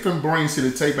Coach Kiffin brings to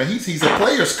the table, man, he's a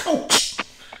player's coach.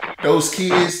 Those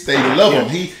kids, they love him.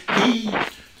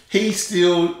 He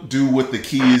still do what the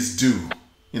kids do.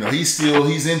 He's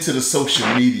into the social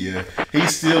media.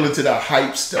 He's still into the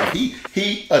hype stuff.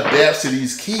 He adapts to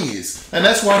these kids, and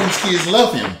that's why these kids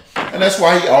love him, and that's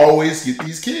why he always get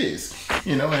these kids.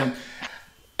 And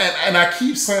I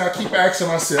keep asking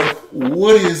myself,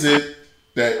 what is it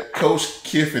that Coach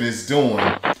Kiffin is doing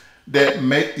that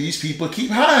make these people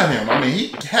keep hiring him? I mean,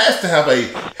 he has to have a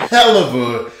hell of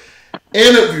a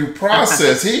interview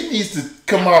process. He needs to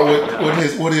come out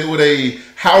with a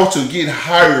how to get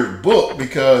hired book,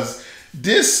 because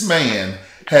this man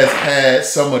has had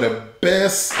some of the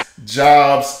best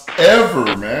jobs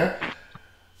ever, man.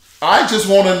 I just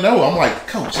want to know. I'm like,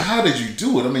 Coach, how did you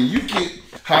do it? I mean, you get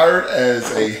hired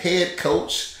as a head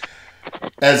coach,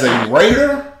 as a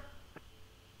Raider.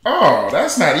 Oh,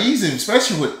 that's not easy,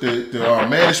 especially with the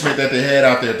management that they had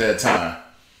out there at that time.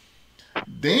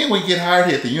 Then we get hired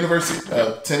here at the University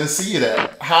of Tennessee at a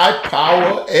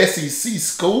high-power SEC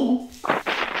school.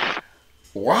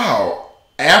 Wow.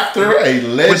 After a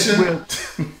legend.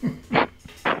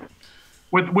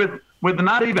 With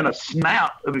not even a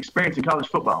snap of experience in college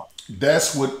football.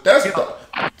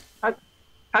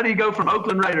 How do you go from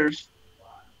Oakland Raiders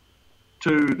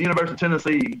to the University of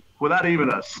Tennessee without even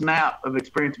a snap of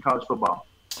experience in college football?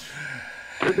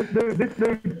 This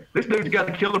dude's got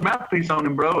a killer mouthpiece on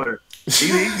him, bro. Or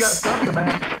he's got something,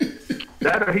 man.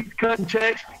 That or he's cutting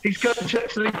checks. He's cutting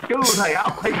checks to these schools. Hey,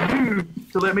 I'll pay you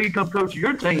to let me come coach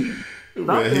your team.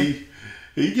 Well,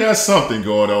 he got something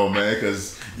going on, man,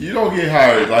 because you don't get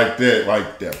hired like that,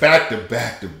 back to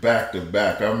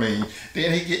back. I mean, and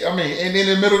then in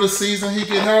the middle of the season, he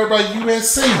get hired by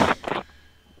USC.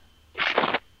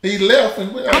 He left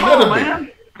and went another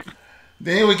bit.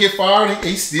 Then we get fired.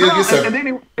 He still gets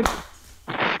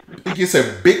he gets a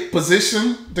big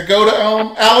position to go to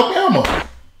Alabama.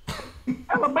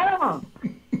 Alabama.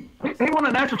 He won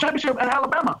a national championship at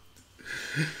Alabama.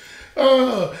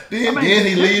 Then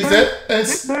he leaves that and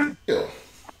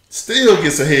still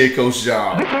gets a head coach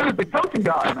job. This dude is the coaching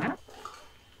god, man.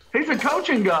 He's a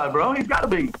coaching god, bro. He's got to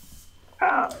be.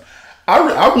 I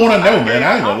want to know, man.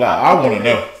 I ain't gonna lie. I want to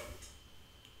know.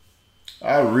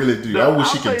 I really do. I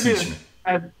wish he could teach me.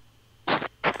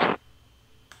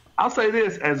 I'll say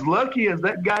this: as lucky as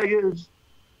that guy is,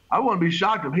 I wouldn't be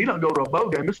shocked if he don't go to a bowl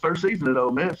game his first season at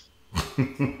Ole Miss.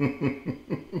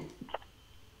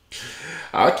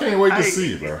 I can't wait to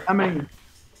see it, bro. I mean,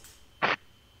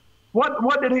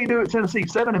 what did he do at Tennessee?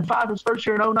 7-5 his first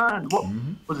year in 09. What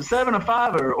was it?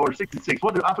 7-5 or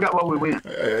 6-6? I forgot what we went.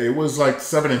 It was like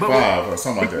 7-5 or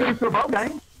something like that. We went to a bowl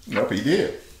game. Yep, he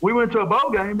did. We went to a bowl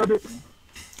game, but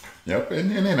yep,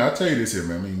 and then I'll tell you this here,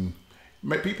 man. I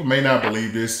mean, people may not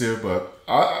believe this here, but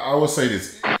I would say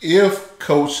this: if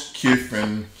Coach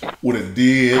Kiffin would have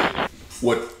did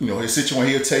what his situation,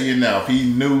 he'll tell you now. If he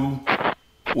knew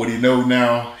what he know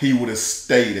now, he would have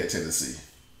stayed at Tennessee.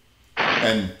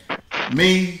 And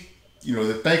me, you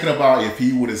know, thinking about if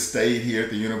he would have stayed here at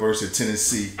the University of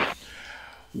Tennessee,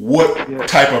 what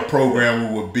type of program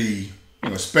it would be, you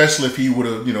know, especially if he would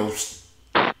have, you know,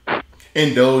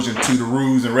 indulged into the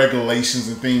rules and regulations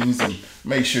and things and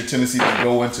make sure Tennessee could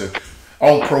go into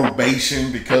on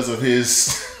probation because of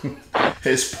his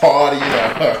his party,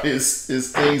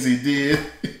 his things he did.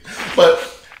 But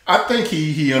I think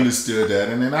he understood that,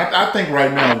 and then I think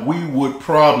right now we would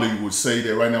say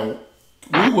that right now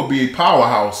we would be a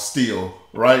powerhouse still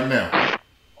right now.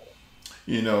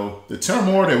 You know, the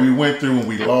turmoil that we went through when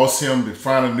we lost him to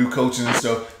find a new coach and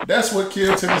stuff, that's what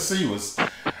killed Tennessee. Was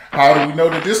how do we know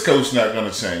that this coach not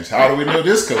going to change? How do we know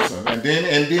this coach? And then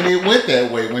it went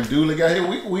that way. When Dooley got here,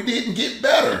 we didn't get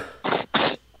better.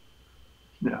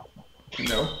 No. You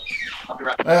know?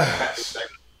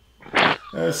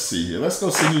 Let's see here. Let's go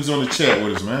see who's on the chat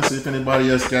with us, man. See if anybody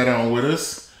else got on with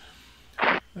us.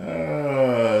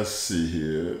 Let's see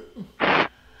here.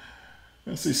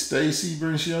 Let's see. Stacy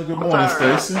brings you on. Good morning,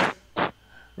 Stacy.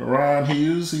 Ryan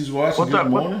Hughes, he's watching. Good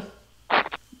morning.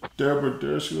 Deborah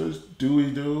Dershowitz,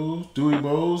 Dewey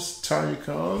Bowes, Tanya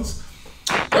Collins.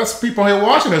 That's people here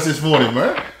watching us this morning,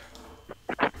 man.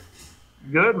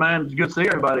 Good, man. It's good to see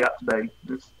everybody out today.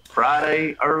 It's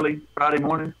early Friday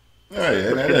morning.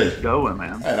 Hey, Let's going,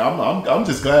 man. And I'm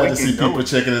just glad to see people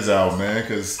checking us out, man,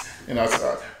 because you know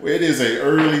it is a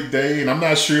early day, and I'm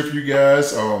not sure if you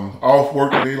guys off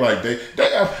work today. Like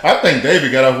I think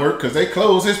David got off work because they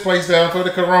closed his place down for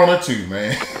the corona too,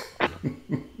 man.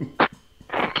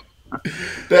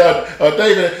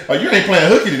 David, you ain't playing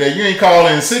hooky today. You ain't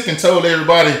calling in sick and told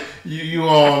everybody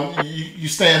you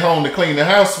staying home to clean the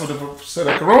house for the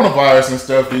coronavirus and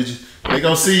stuff. Did you? They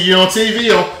gonna see you on TV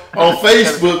on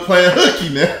Facebook playing hooky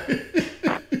now.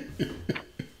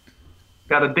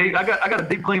 I got to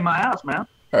deep clean my house, man.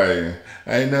 Hey,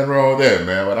 ain't nothing wrong with that,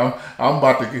 man. But I'm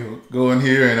about to go in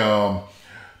here and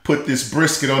put this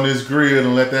brisket on this grill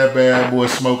and let that bad boy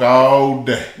smoke all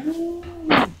day.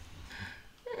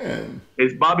 And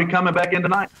is Bobby coming back in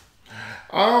tonight?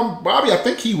 Bobby, I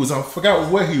think he was. I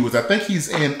forgot where he was. I think he's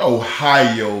in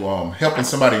Ohio, helping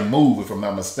somebody move, if I'm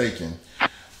not mistaken.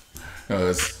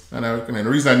 And the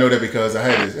reason I know that because I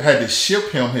had to ship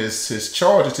him his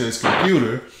charger to his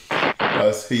computer.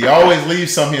 He always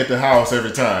leaves something here at the house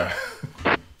every time.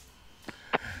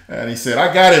 And he said,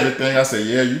 "I got everything." I said,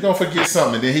 "Yeah, you're gonna forget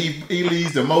something." And then he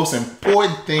leaves the most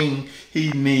important thing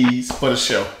he needs for the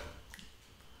show.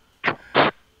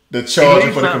 The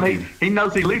charger for the computer. He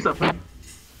knows he leaves something.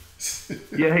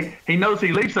 Yeah, he knows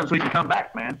he leaves something so he can come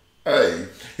back, man. Hey,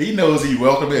 he knows he's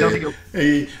welcome here.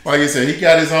 He, like I said, he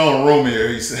got his own room here.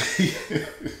 He said,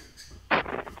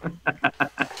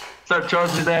 start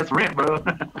charging his ass rent, bro.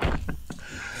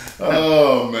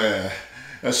 Oh man,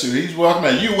 that's true. He's welcome.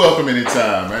 Man, you welcome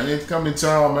anytime, man. You come in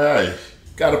town, man. Hey,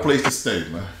 got a place to stay,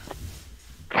 man.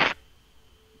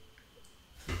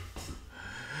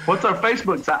 What's our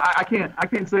Facebook side? I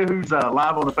can't say who's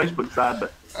live on the Facebook side,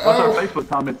 but what's our Facebook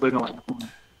comments looking like?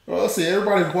 Well, see,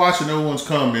 everybody's watching. No one's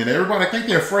coming. Everybody, I think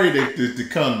they're afraid to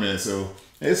come in, so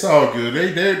it's all good.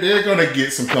 They're gonna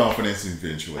get some confidence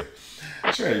eventually.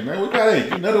 Sure, man. We got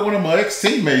another one of my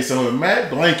ex-teammates on Matt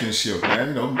Blankenship, man.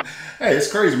 You know, hey,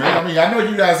 it's crazy, man. I mean, I know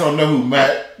you guys don't know who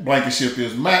Matt Blankenship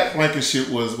is. Matt Blankenship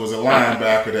was a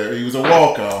linebacker there. He was a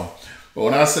walk-on. But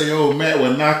when I say, "Oh, Matt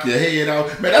will knock your head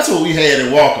off," man, that's what we had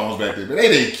in walk-ons back then. But they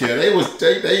didn't care.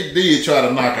 They did try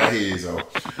to knock our heads off.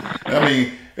 I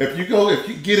mean, if you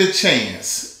get a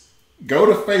chance, go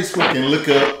to Facebook and look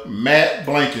up Matt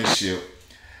Blankenship.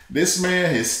 This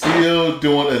man is still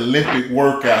doing Olympic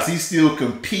workouts. He's still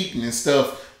competing and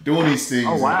stuff, doing these things.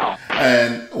 Oh, wow.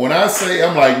 And when I say,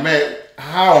 I'm like, Matt,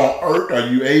 how on earth are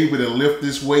you able to lift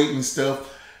this weight and stuff?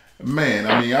 Man,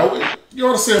 I mean, you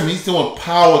ought to see him. He's doing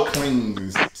power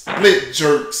cleans, split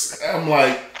jerks. I'm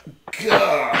like,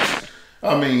 gosh.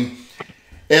 I mean,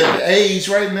 at the age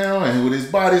right now and with his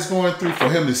body's going through, for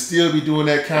him to still be doing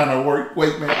that kind of work,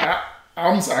 man,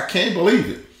 I can't believe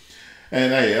it.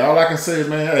 And hey, all I can say is,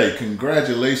 man, hey,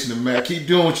 congratulations to Matt. Keep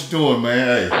doing what you're doing,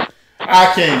 man. Hey,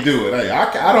 I can't do it. Hey,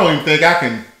 I don't even think I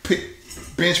can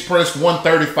bench press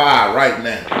 135 right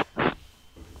now.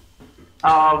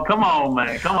 Oh, come on,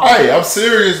 man. Come on. Hey, I'm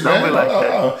serious, man. Don't be like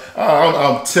that.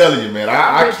 I'm telling you, man.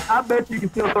 I bet you can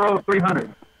still throw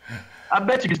 300. I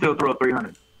bet you can still throw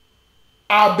 300.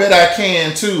 I bet I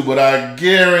can too, but I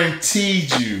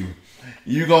guaranteed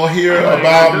you're going to hear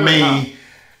about me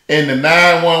in the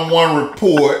 911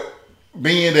 report,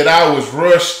 being that I was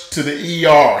rushed to the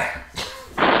ER.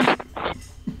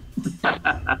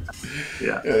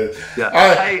 Yeah.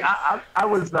 Hey, I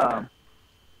was.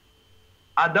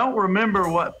 I don't remember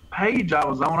what page I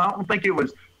was on. I don't think it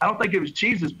was I don't think it was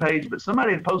Cheese's page, but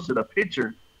somebody had posted a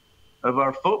picture of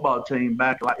our football team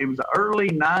back, like it was the early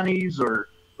 90s or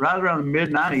right around the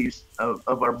mid 90s of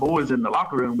our boys in the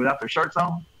locker room without their shirts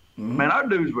on. Man, our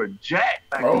dudes were jacked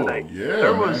back in the day. Yeah,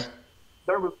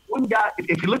 there was one guy,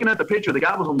 if you're looking at the picture, the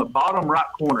guy was on the bottom right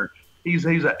corner. He's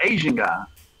an Asian guy.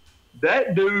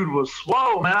 That dude was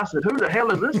swole, man. I said, who the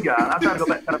hell is this guy? And I tried to go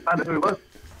back and try to find out who he was.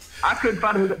 I couldn't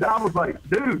find who that. I was like,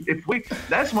 dude,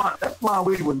 that's why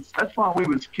we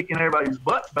was kicking everybody's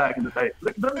butts back in the day.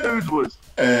 Look, them dudes was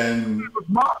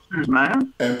monsters,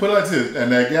 man. And put it like this,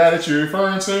 and that guy that you're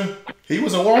referring to, he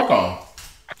was a walk-on.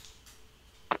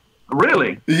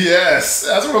 Really? Yes,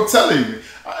 that's what I'm telling you.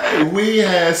 We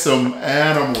had some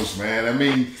animals, man. I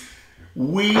mean,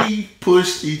 we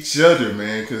pushed each other,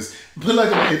 man. Because put it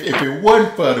like if it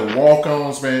wasn't for the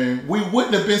walk-ons, man, we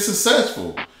wouldn't have been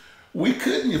successful. We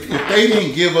couldn't, if they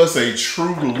didn't give us a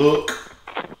true look,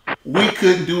 we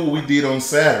couldn't do what we did on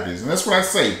Saturdays. And that's what I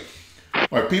say.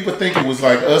 Like, people think it was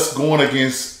like us going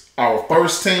against our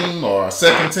first team or our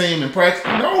second team in practice.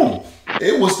 No,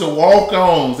 it was the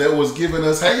walk-ons that was giving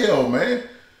us hell, man.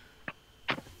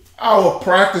 Our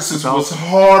practices was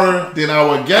harder than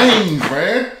our games,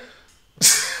 man.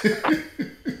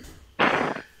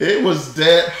 It was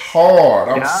that hard.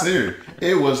 I'm serious.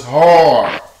 It was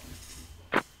hard.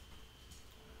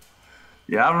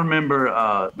 Yeah, I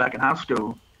remember back in high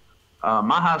school.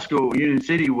 My high school, Union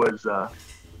City, was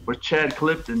Chad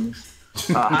Clifton's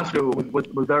high school.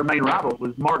 Was their main rival.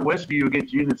 Was Martin Westview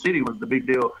against Union City was the big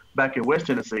deal back in West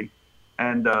Tennessee.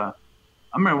 And I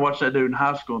remember watching that dude in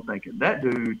high school and thinking, that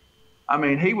dude, I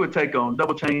mean, he would take on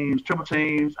double teams, triple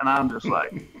teams, and I'm just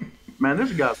like, man,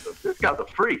 this guy's a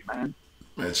freak, man.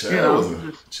 Man, Chad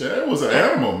was an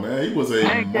animal, man. He was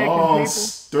a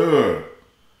monster.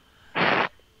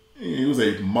 He was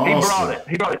a monster.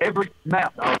 He brought it every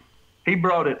snap, dog. He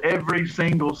brought it every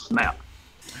single snap.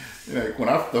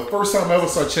 Like the first time I ever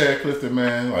saw Chad Clifton,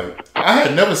 man, like I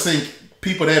had never seen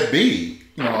people that big.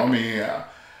 You know, I mean,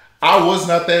 I was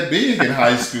not that big in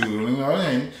high school. You know,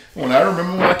 and when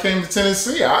I came to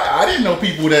Tennessee, I didn't know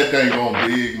people that dang on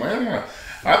big, man.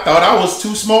 I thought I was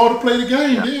too small to play the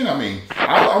game. Then I mean,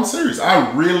 I'm serious.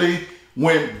 I really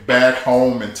went back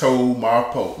home and told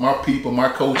my people, my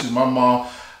coaches, my mom.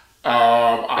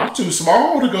 I'm too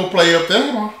small to go play up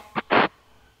there.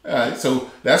 So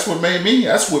that's what made me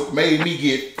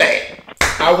get fat.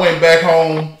 I went back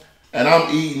home and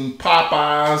I'm eating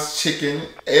Popeye's chicken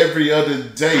every other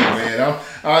day, man.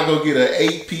 I go get an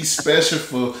 8-piece special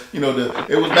for,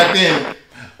 it was back then,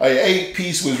 an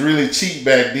 8-piece was really cheap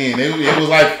back then. It was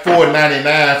like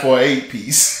 $4.99 for an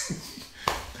 8-piece.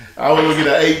 I would go get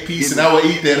an 8-piece and I would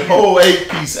eat that whole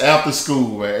 8-piece after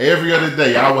school, man. Every other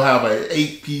day I would have an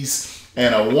 8-piece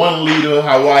and a 1-liter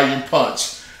Hawaiian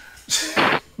punch.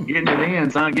 Getting it in,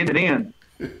 son. Getting it in.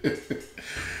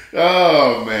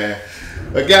 Oh, man.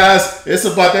 But guys, it's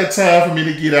about that time for me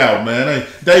to get out, man. Hey,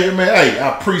 David, man,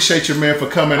 I appreciate you, man, for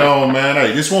coming on, man.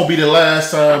 Hey, this won't be the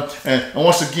last time. And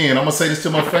once again, I'm going to say this to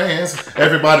my fans,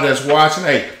 everybody that's watching.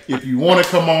 Hey, if you want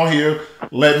to come on here,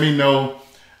 let me know.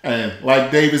 And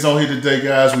like David's on here today,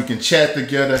 guys, we can chat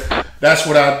together. That's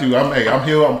what I do. I'm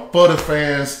here. I'm for the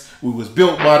fans. We was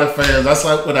built by the fans. That's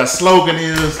like what our slogan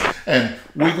is. And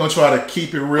we're going to try to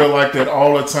keep it real like that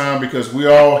all the time because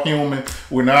we're all human.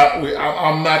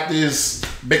 I'm not this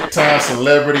big time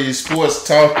celebrity, sports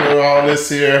talker, all this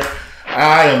here.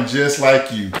 I am just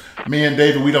like you. Me and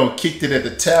David, we don't kicked it at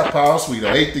the tap house. We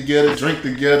don't eat together, drink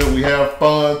together. We have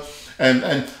fun.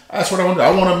 And that's what I want to do.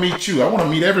 I want to meet you. I want to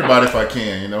meet everybody if I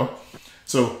can,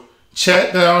 So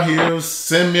chat down here.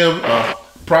 Send me a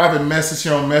private message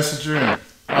here on Messenger. And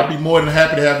I'll be more than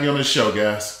happy to have you on the show,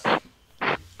 guys.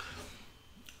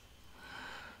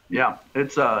 Yeah,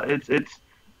 it's an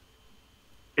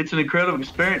incredible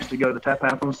experience to go to the Tap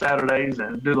House on Saturdays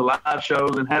and do the live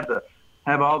shows and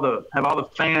have all the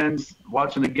fans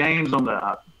watching the games on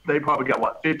the. They probably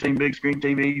got 15 big screen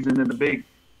TVs and then the big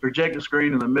projector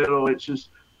screen in the middle. It's just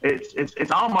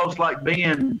it's almost like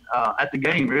being at the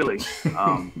game, really.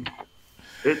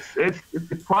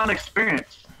 It's quite an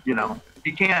experience,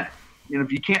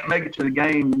 if you can't make it to the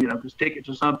game, because tickets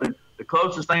or something, the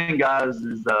closest thing, guys,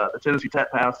 is the Tennessee Tap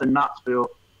House in Knoxville.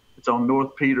 It's on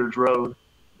North Peters Road.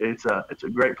 It's a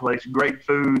great place, great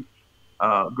food,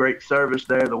 great service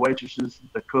there. The waitresses,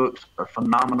 the cooks are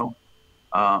phenomenal.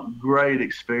 Great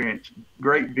experience,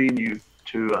 great venue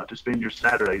to spend your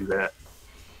Saturdays at.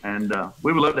 And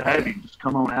we would love to have you. Just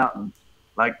come on out and,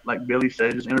 like Billy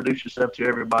said, just introduce yourself to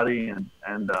everybody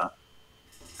and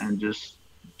just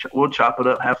we'll chop it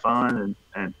up, have fun,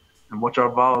 and watch our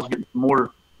Vols get more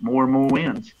and more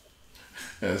wins.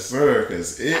 Yes, sir,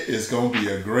 because it is going to be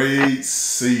a great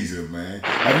season, man.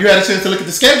 Have you had a chance to look at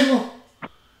the schedule?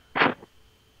 I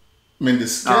mean, the Oh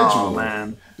schedule.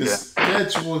 man, The yeah.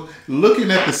 schedule. Looking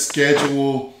at the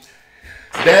schedule,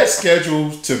 that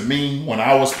schedule to me when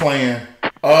I was playing,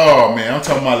 oh man, I'm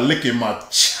talking about licking my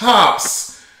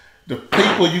chops. The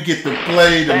people you get to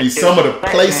play, I mean, some of the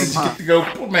places you get to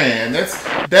go, man,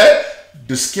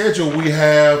 the schedule we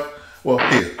have, well,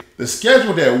 here, the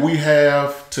schedule that we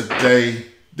have today,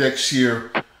 next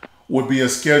year, would be a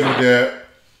schedule that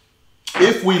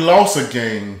if we lost a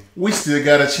game, we still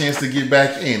got a chance to get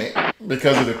back in it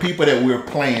because of the people that we're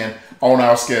playing on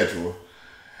our schedule.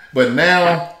 But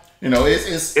now,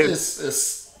 it's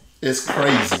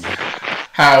crazy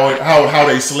how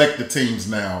they select the teams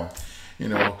now.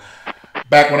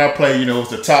 Back when I played, it was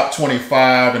the top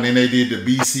 25, and then they did the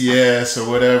BCS or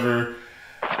whatever.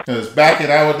 Because back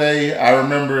in our day, I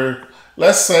remember,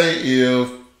 let's say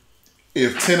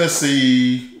if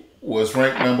Tennessee was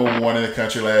ranked number 1 in the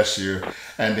country last year,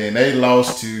 and then they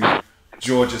lost to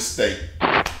Georgia State.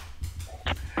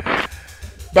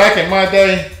 Back in my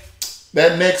day,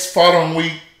 that next following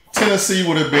week, Tennessee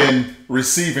would have been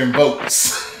receiving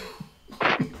votes.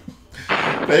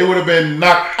 They would have been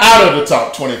knocked out of the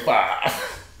top 25.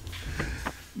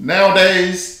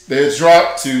 Nowadays, they're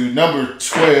dropped to number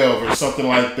 12 or something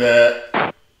like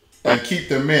that and keep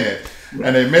them in it.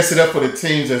 And they mess it up for the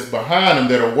teams that's behind them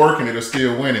that are working that are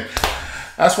still winning.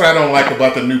 That's what I don't like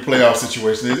about the new playoff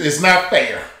situation. It's not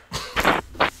fair.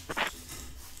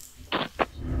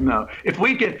 No, if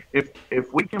we can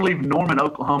leave Norman,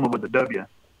 Oklahoma with a W.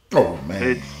 Oh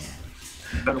man,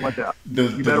 you better watch out.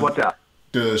 You better watch out.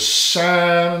 The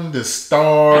shine, the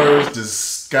stars, the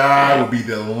sky will be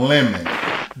the limit.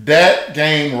 That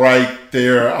game right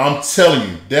there, I'm telling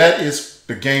you, that is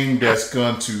the game that's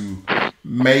going to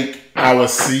make our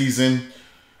season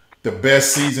the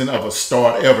best season of a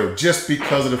start ever, just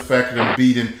because of the fact of them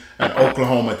beating an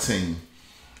Oklahoma team.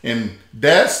 And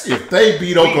that's if they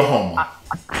beat Oklahoma.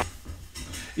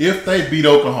 If they beat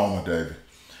Oklahoma, David,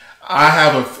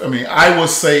 I would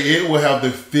say it will have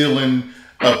the feeling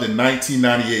of the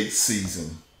 1998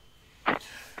 season.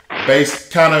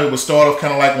 It would start off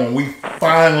kind of like when we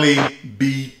finally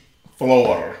beat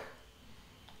Florida.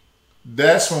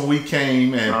 That's when we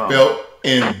came and felt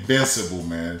invincible,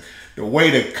 man. The way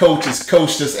the coaches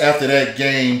coached us after that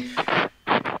game,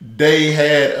 they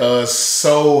had us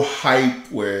so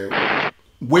hyped where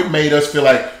it made us feel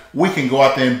like we can go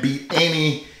out there and beat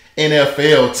any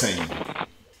NFL team.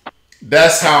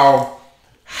 That's how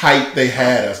hyped they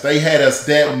had us. They had us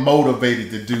that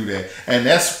motivated to do that. And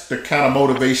that's the kind of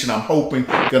motivation I'm hoping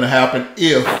going to happen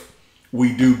if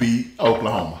we do beat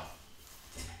Oklahoma.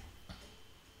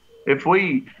 If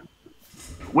we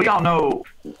all know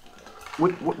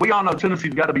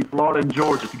Tennessee's got to beat Florida and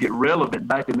Georgia to get relevant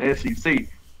back in the SEC.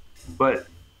 But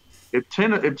if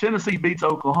Tennessee beats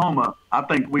Oklahoma, I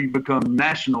think we become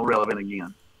national relevant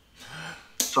again.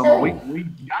 So we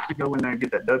got to go in there and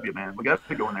get that W, man. We got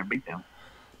to go in there and beat them.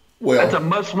 Well, that's a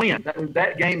must win.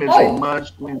 That game is a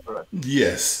must win for us.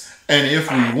 Yes, and if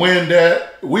we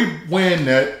win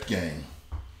that game.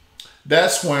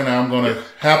 That's when I'm gonna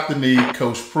have to need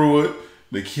Coach Pruitt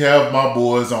to have my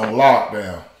boys on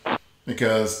lockdown,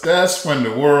 because that's when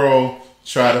the world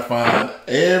try to find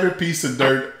every piece of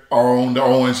dirt on the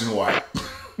orange and white.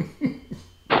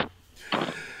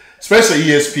 Especially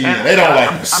ESPN. And they don't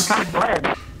like us.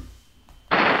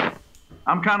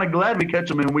 I'm kind of glad we catch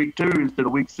them in week 2 instead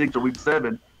of week 6 or week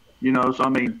 7. So I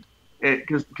mean,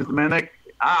 because man,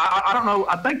 I don't know.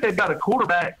 I think they've got a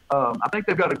quarterback. I think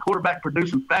they've got a quarterback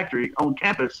producing factory on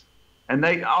campus, and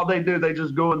they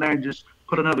just go in there and just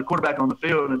put another quarterback on the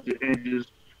field and just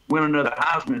win another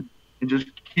Heisman and just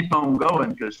keep on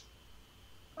going, because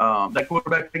that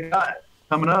quarterback they got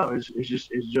coming up is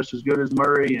just as good as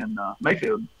Murray and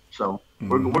Mayfield. So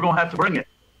we're gonna have to bring it.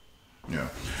 Yeah.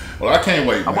 Well, I can't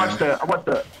wait. I watched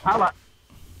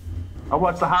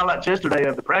the highlights yesterday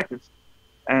of the practice,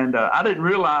 and I didn't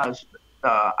realize.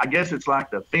 I guess it's like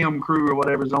the film crew or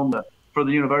whatever's for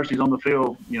the universities on the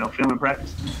field, filming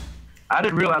practice. I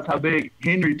didn't realize how big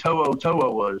Henry To'o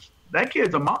was. That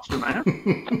kid's a monster,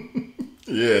 man.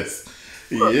 Yes,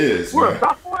 he is. We're a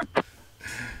sophomore.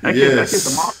 That kid's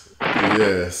a monster.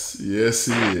 Yes,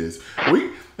 he is.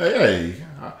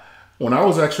 When I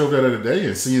was actually over there the other day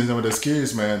and seeing some of those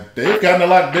kids, man, they've gotten a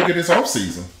lot bigger this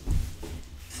offseason.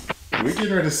 We're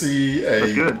getting ready to see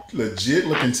a legit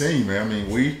looking team, man. I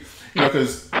mean,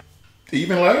 because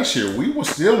even last year we were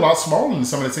still a lot smaller than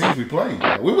some of the teams we played.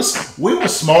 We were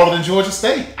smaller than Georgia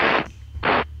State.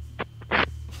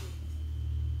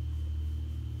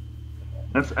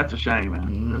 That's a shame,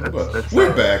 man. That's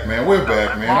We're back, man. We're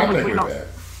back, man. I think we're back.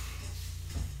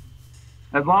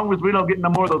 As long as we don't get no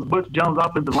more of those Butch Jones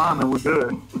offensive linemen, we're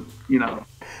good. You know,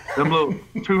 them little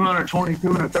 220,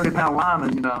 230-pound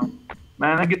linemen,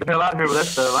 man, they get the hell out of here with that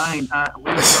stuff.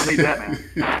 We don't need that, man.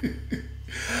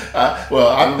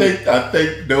 I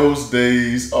think those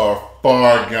days are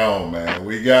far gone, man.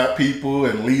 We got people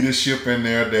and leadership in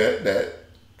there that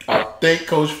I think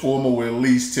Coach Foreman will at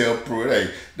least tell Pruitt,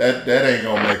 hey, that ain't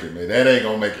gonna make it, man. That ain't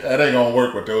gonna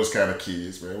work with those kind of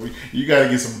kids, man. You got to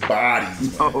get some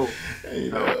bodies, man.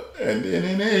 No.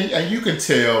 And you can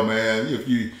tell, man, if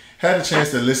you had a chance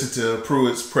to listen to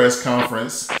Pruitt's press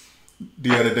conference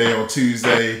the other day on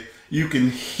Tuesday, you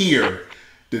can hear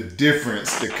the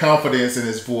difference, the confidence in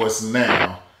his voice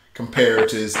now compared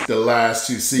to the last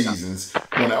two seasons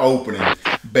when the opening,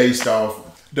 based off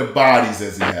the bodies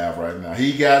that he have right now.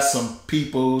 He got some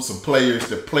people, some players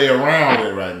to play around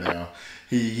with right now.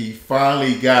 He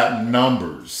finally got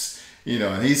numbers,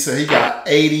 and he said he got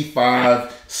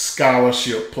 85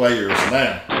 scholarship players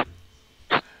now.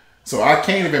 So I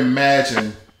can't even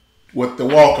imagine what the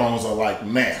walk-ons are like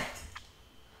now.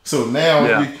 So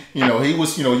now, he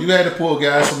was, you had to pull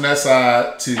guys from that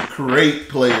side to create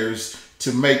players,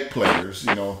 to make players,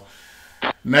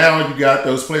 Now you got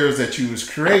those players that you was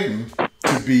creating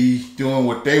to be doing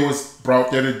what they was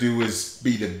brought there to do, is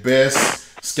be the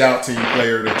best scout team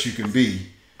player that you can be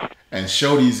and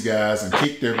show these guys and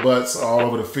kick their butts all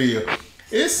over the field.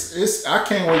 I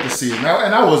can't wait to see it now.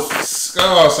 And I was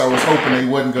hoping they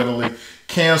wasn't going to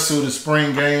cancel the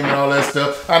spring game and all that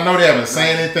stuff. I know they haven't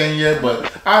said anything yet,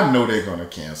 but I know they're going to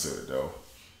cancel it though.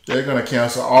 They're going to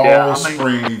cancel all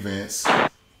spring events.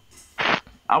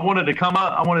 I wanted to come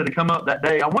up that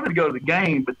day. I wanted to go to the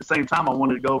game, but at the same time, I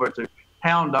wanted to go over to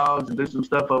Hound Dogs and do some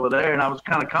stuff over there. And I was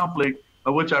kind of conflict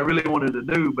of which I really wanted to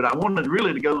do, but I wanted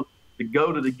really to go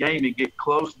to the game and get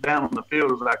close down on the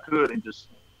field as I could and just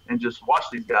watch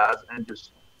these guys and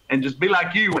just be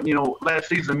like you. When last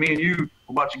season, me and you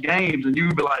were watching games, and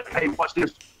you'd be like, "Hey, watch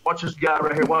this guy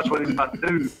right here. Watch what he's about to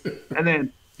do," and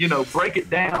then break it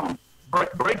down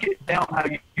how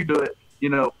you do it.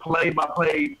 Play by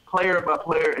play, player by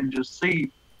player, and just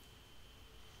see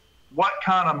what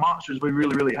kind of monsters we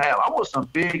really, really have. I want some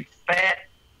big, fat,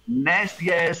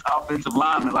 nasty-ass offensive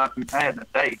linemen like we've had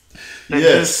today.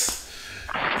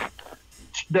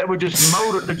 That would just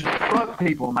truck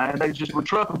people, man. They just would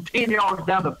truck them 10 yards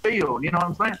down the field. You know what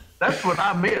I'm saying? That's what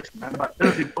I miss, man, about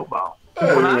Tennessee football.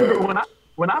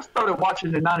 When I started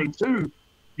watching in '92,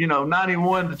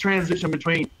 91, the transition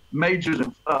between majors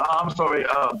and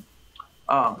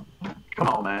come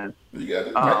on, man. You got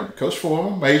it. Coach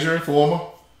Foreman, major and former.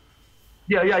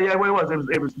 Yeah. Well,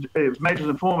 it was majors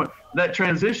and former. That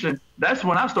transition. That's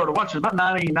when I started watching. About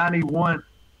 90, 91.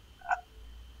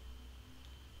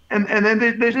 And then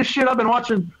there's this shit I've been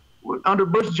watching under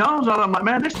Butch Jones. And I'm like,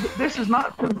 man, this is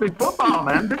not big football,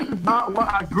 man. This is not what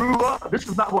I grew up. This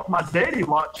is not what my daddy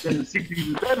watched in the '60s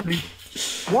and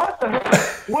 '70s. What the hell?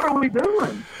 What are we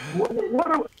doing?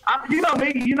 You know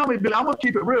me, Billy. I'm gonna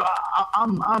keep it real.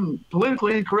 I'm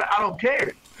politically incorrect. I don't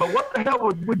care. But what the hell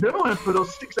were we doing for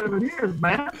those 6-7 years,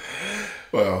 man?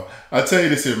 Well, I tell you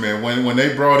this here, man. When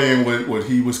they brought in what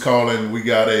he was calling, we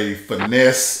got a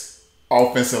finesse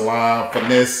offensive line,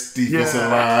 finesse defensive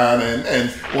line,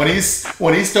 and when he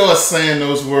started saying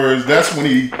those words, that's when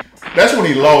he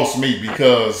lost me,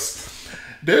 because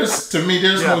there's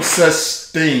no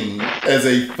such thing as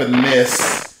a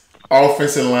finesse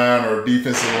offensive line or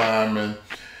defensive lineman.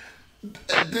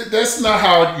 That's not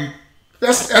how you.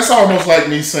 That's almost like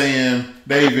me saying,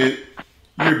 David,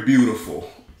 you're beautiful,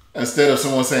 instead of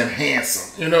someone saying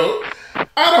handsome.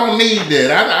 I don't need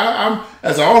that. I'm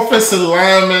as an offensive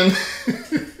lineman,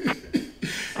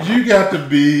 you got to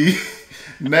be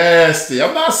nasty.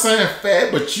 I'm not saying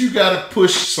fat, but you got to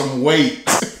push some weight.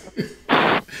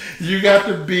 You got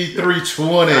to be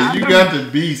 320. You got to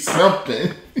be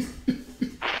something.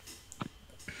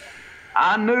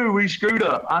 I knew we screwed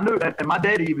up. I knew that, and my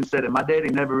daddy even said it. My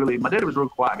daddy was a real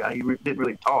quiet guy. He didn't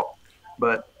really talk,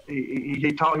 but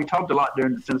he talked a lot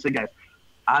during the Tennessee games.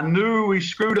 I knew we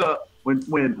screwed up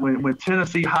when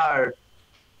Tennessee hired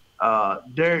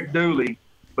Derek Dooley,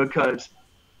 because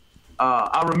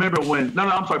I remember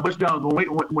Butch Jones.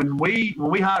 When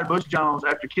we hired Butch Jones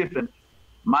after Kiffin,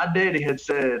 my daddy had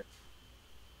said,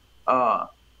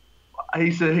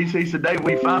 he said, Dave,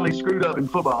 we finally screwed up in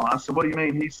football. And I said, what do you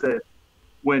mean? He said,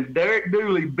 when Derek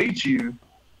Dooley beat you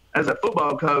as a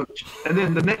football coach, and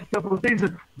then the next couple of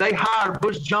seasons they hired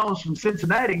Butch Jones from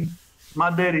Cincinnati,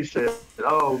 my daddy said,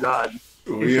 oh God.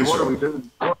 He said, what are we doing?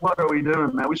 What are we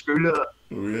doing, man? We screwed up.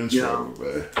 We're in trouble,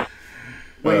 man.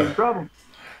 we in trouble.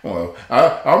 Well,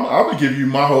 I'm gonna give you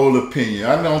my whole opinion.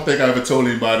 I don't think I ever told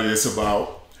anybody this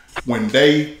about when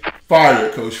they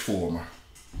fired Coach Foreman.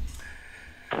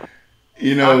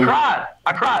 You know,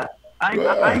 I cried. I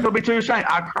ain't gonna be too ashamed.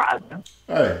 I cried, man.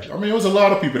 Hey, I mean, it was a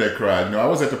lot of people that cried. You know, I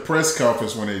was at the press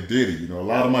conference when they did it. You know, a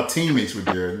lot of my teammates were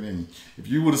there, and if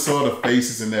you would have saw the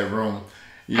faces in that room,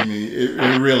 you mean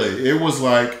it was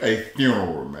like a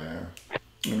funeral, man.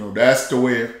 You know, that's the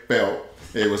way it felt.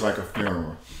 It was like a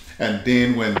funeral. And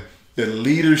then when the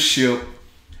leadership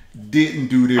didn't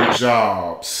do their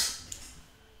jobs,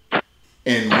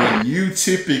 and when you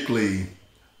typically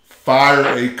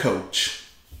fire a coach,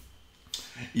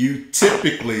 you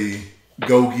typically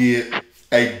go get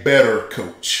a better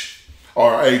coach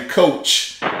or a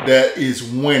coach that is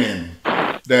winning,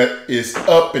 that is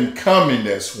up and coming,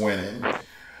 that's winning.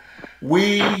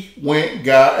 We went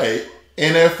got a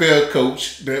NFL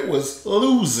coach that was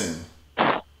losing.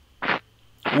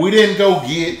 We didn't go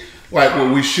get like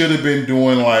what we should have been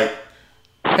doing. Like,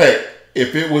 hey,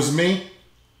 if it was me,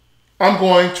 I'm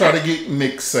going to try to get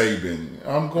Nick Saban.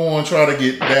 I'm going to try to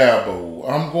get Dabo.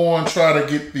 I'm going to try to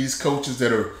get these coaches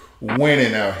that are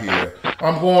winning out here.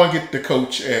 I'm going to get the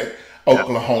coach at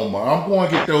Oklahoma. I'm going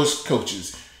to get those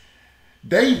coaches.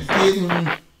 They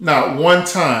didn't, not one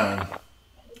time,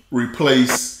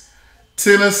 replace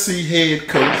Tennessee head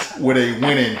coach with a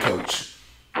winning coach.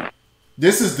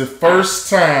 This is the first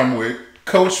time with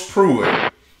Coach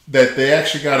Pruitt that they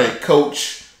actually got a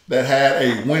coach that had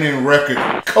a winning record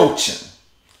coaching,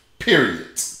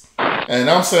 period. And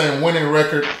I'm saying winning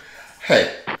record,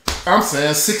 hey, I'm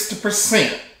saying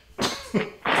 60%.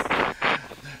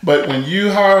 But when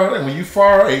you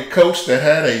fire a coach that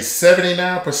had a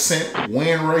 79%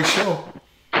 win ratio,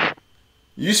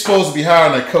 you're supposed to be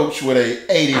hiring a coach with a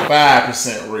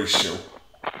 85% ratio.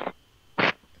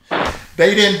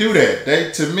 They didn't do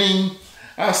that. To me,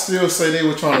 I still say they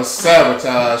were trying to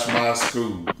sabotage my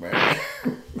school, man.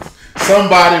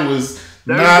 Somebody was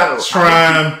not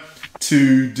trying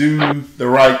to do the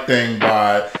right thing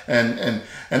by it. And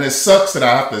it sucks that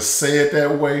I have to say it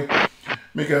that way,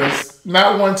 because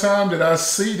not one time did I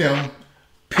see them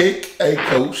pick a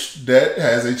coach that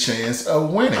has a chance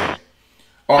of winning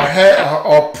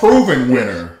or proven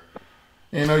winner.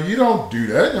 You know, you don't do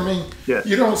that. I mean,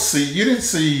 you didn't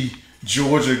see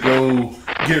Georgia go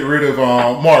get rid of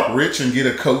Mark Rich and get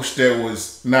a coach that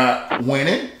was not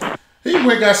winning. He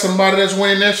went and got somebody that's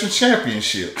winning national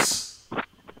championships.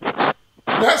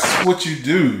 That's what you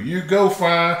do. You go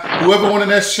find whoever won the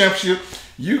national championship,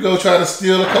 you go try to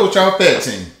steal a coach off that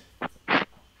team.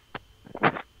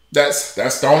 That's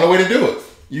the only way to do it.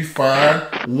 You find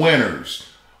winners.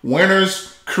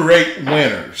 Winners create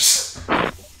winners.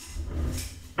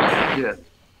 Yeah.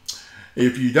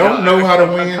 If you don't know how to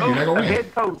win, you're not going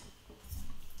to win.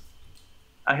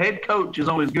 A head coach is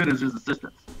only as good as his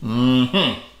assistants.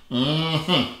 Mm-hmm.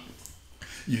 Mm-hmm.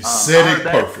 You said it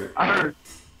perfect. I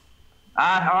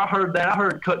heard that. I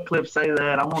heard Cutcliffe say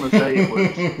that. I want to say it was.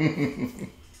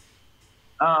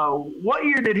 What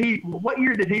year did he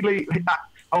leave?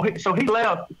 So he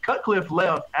left. Cutcliffe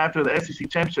left after the SEC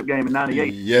championship game in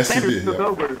 '98. Yes, Sanders he did. Took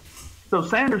over. So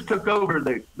Sanders took over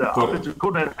the offensive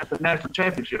coordinator at the national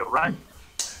championship, right?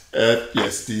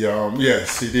 Yes,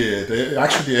 yes, he did.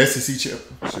 Actually, the SEC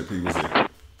championship, he was there.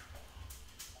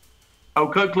 Oh,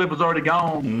 Cutcliffe was already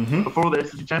gone before the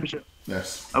SEC championship.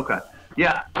 Yes. Okay.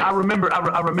 Yeah, I remember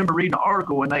reading an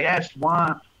article and they asked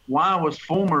why was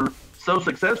Fulmer so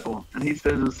successful, and he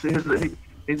says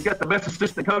he's got the best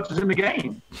assistant coaches in the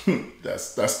game.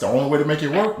 That's the only way to make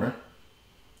it work, man.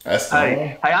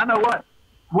 Hey, I know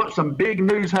what some big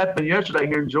news happened yesterday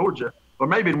here in Georgia, or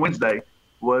maybe Wednesday,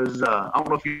 was I don't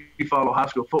know if you follow high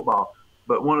school football,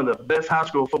 but one of the best high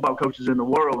school football coaches in the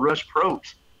world, Rush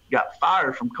Probst, got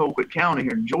fired from Colquitt County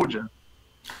here in Georgia.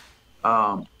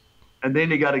 And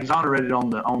then he got exonerated on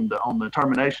the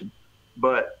termination.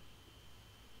 But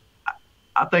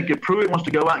I think if Pruitt wants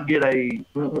to go out and get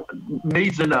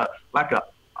needs a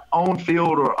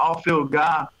on-field or off-field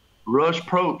guy, Rush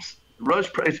Probst.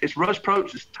 It's Rush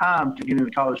Probst's time to get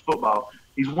into college football.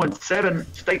 He's won 7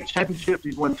 state championships.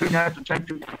 He's won 2 national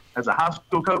championships as a high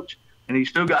school coach, and he's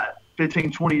still got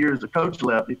 15, 20 years of coach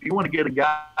left. If you want to get a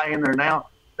guy in there now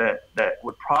that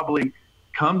would probably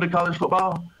come to college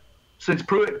football, since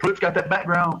Pruitt's got that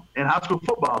background in high school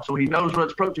football, so he knows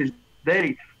Rush Probst. His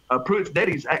daddy, Pruitt's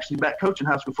daddy's actually back coaching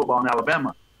high school football in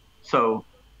Alabama. So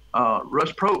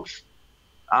Rush Probst,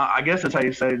 I guess that's how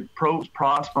you say it. Probst,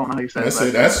 I don't know how you say it.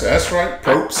 That's right,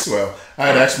 Probst. Well, I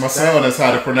had asked my son that's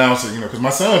how to pronounce it, because my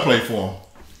son played for him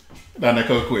down there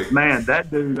Colquitt. Man, that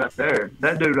dude right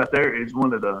there is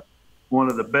one of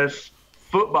the best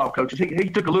football coaches. He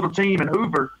took a little team in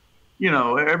Hoover.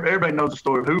 Everybody knows the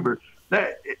story of Hoover.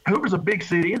 Hoover's a big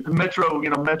city. It's Metro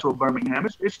Birmingham.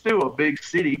 It's still a big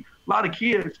city. A lot of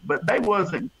kids, but they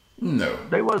wasn't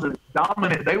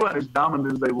dominant. They wasn't as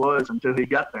dominant as they was until he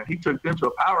got there. He took them to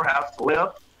a powerhouse,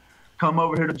 left, come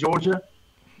over here to Georgia,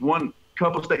 won a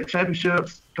couple state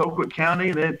championships, Colquitt County,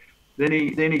 and then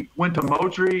he went to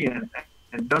Moultrie and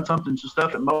done some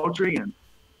stuff at Moultrie, and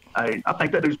I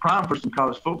think that dude's prime for some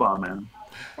college football, man.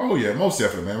 Oh yeah, most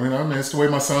definitely, man. I mean, that's the way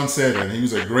my son said it. He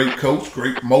was a great coach,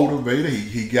 great motivator.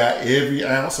 He got every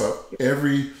ounce of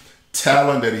every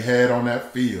talent that he had on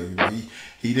that field.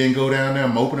 He didn't go down there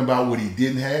moping about what he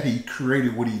didn't have. He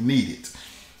created what he needed.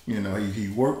 He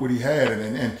worked what he had,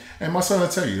 and my son will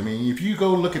tell you. I mean, if you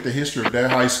go look at the history of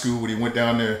that high school when he went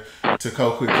down there to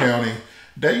Colquitt County,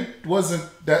 they wasn't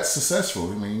that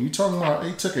successful. I mean, you talking about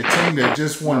he took a team that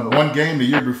just won one game the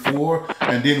year before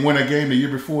and didn't win a game the year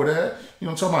before that.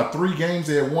 I'm talking about 3 games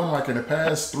they had won like in the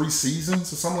past 3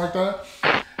 seasons or something like that.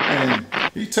 And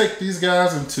he take these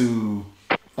guys into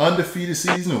undefeated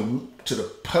season to the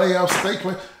playoff state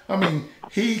play. I mean,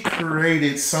 he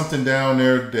created something down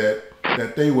there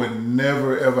that they would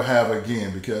never ever have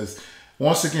again, because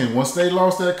once they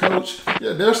lost that coach,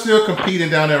 yeah, they're still competing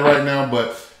down there right now,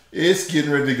 but it's getting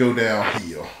ready to go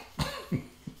downhill.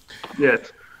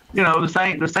 Yes.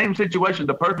 The same situation,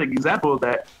 the perfect example of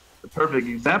that, the perfect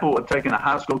example of taking a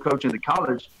high school coach into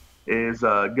college is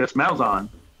Gus Malzahn.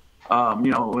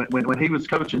 When he was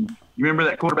coaching, you remember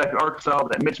that quarterback at Arkansas,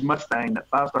 that Mitch Mustang, that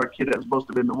 5-star kid that was supposed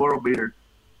to have been the world beater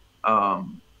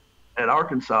at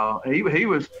Arkansas. He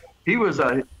was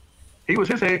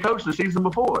his head coach the season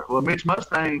before. Well, Mitch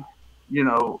Mustang,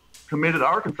 committed to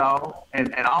Arkansas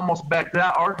and almost backed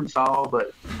out Arkansas,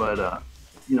 but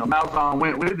Malzahn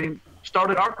went with him,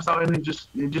 started Arkansas, and it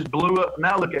just blew up.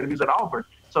 Now look at him, he's at Auburn.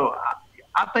 So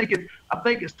I think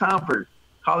it's time for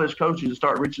college coaches to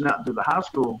start reaching out to the high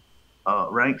school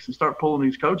ranks and start pulling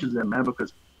these coaches in, man,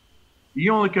 because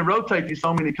you only can rotate these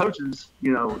so many coaches,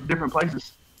 different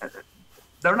places.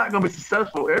 They're not going to be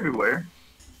successful everywhere.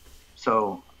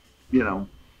 So,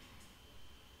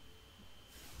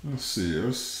 Let's see here.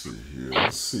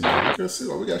 Let's see.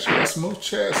 We got some more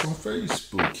chats on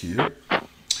Facebook here.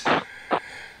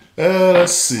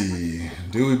 Let's see.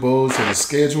 Dewey Bowles said the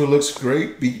schedule looks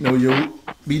great. Beating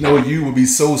OU would be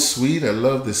so sweet. I'd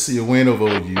love to see a win over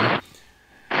OU.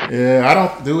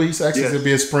 Yeah, Dewey's actually going to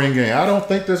be a spring game. I don't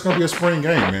think there's going to be a spring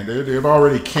game, man. They've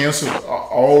already canceled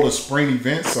all the spring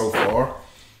events so far.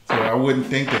 So I wouldn't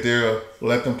think that they'll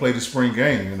let them play the spring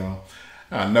game,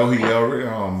 I know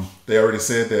they already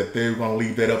said that they're going to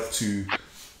leave that up to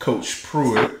Coach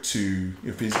Pruitt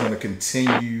if he's going to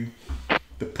continue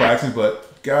the practice,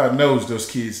 but God knows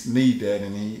those kids need that,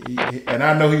 and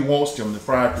I know he wants them to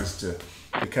practice to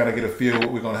kind of get a feel of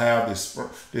what we're going to have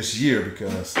this year,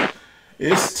 because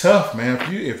it's tough, man.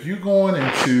 If you're going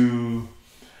into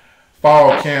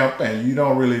fall camp and you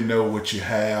don't really know what you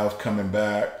have coming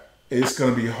back, it's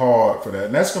going to be hard for that.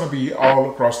 And that's going to be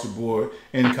all across the board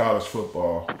in college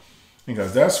football,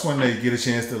 because that's when they get a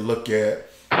chance to look at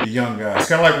the young guys.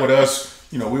 Kind of like with us,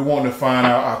 we want to find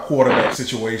out our quarterback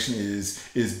situation.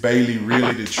 Is Bailey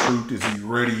really the truth? Is he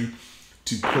ready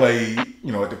to play,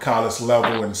 at the college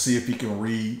level, and see if he can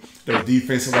read their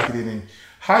defense like he did in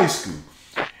high school?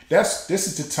 This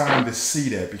is the time to see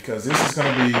that, because this is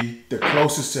going to be the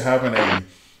closest to having a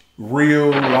real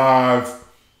live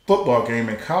football game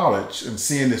in college and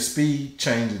seeing the speed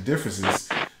change, the differences,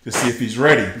 to see if he's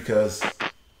ready. Because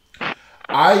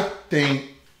I think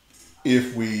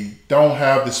if we don't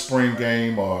have the spring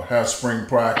game or have spring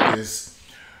practice,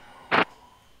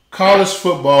 college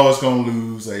football is going to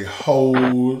lose a whole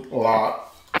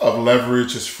lot of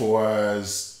leverage as far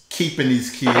as keeping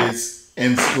these kids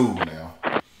in school now.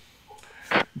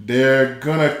 They're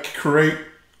going to create,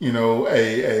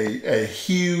 a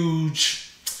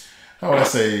huge, how would I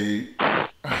say,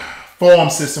 form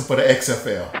system for the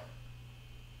XFL.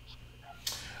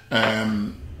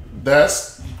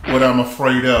 That's what I'm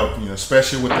afraid of,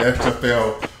 especially with the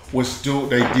XFL,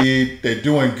 they're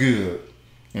doing good.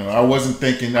 I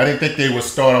didn't think they would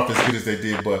start off as good as they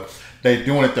did, but they're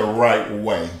doing it the right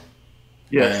way.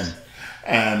 Yes.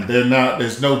 And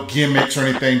there's no gimmicks or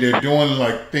anything. They're doing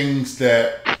like things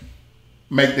that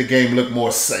make the game look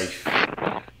more safe.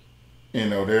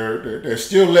 They're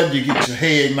still letting you get your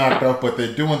head knocked off, but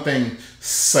they're doing things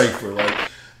safer.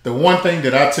 Like the one thing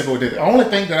that I took away, the only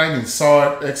thing that I even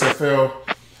saw at XFL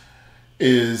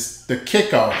is the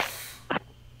kickoff.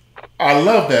 I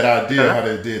love that idea how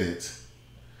they did it.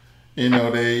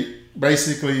 They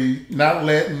basically not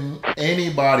letting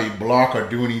anybody block or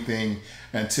do anything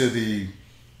until the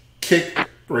kick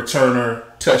returner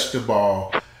touch the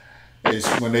ball is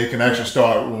when they can actually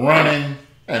start running,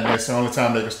 and that's the only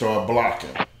time they can start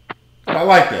blocking. I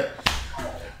like that.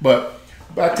 But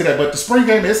back to that. But the spring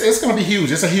game, it's going to be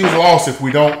huge. It's a huge loss if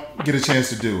we don't get a chance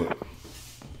to do it.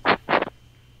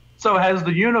 So has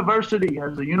the university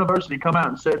come out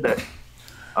and said that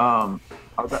are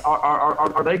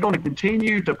they going to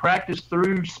continue to practice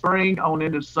through spring on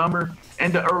into summer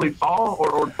into early fall,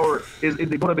 or is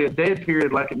it going to be a dead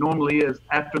period like it normally is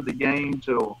after the game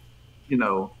till,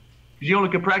 because you only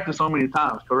can practice so many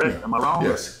times, correct? Yeah. Am I wrong?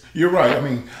 Yes, you're right. I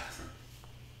mean,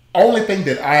 only thing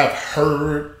that I have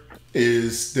heard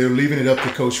is they're leaving it up to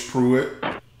Coach Pruitt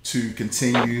to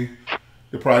continue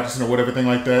the practicing or whatever thing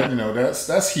like that.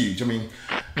 That's huge. I mean,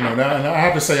 and I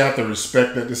have to say I have to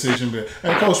respect that decision.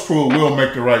 And Coach Pruitt will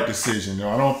make the right decision.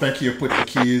 I don't think he'll put the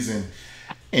kids in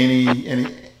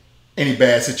any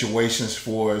bad situations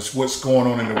for us. What's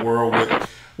going on in the world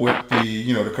with the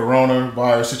the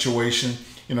coronavirus situation.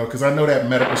 Because I know that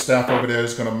medical staff over there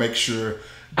is going to make sure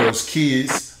those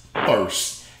kids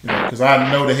first. Because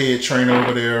I know the head trainer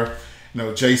over there.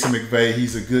 Jason McVay.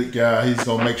 He's a good guy. He's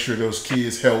going to make sure those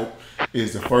kids' health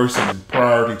is the first and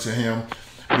priority to him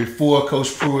before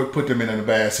Coach Pruitt put them in a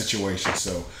bad situation.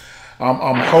 So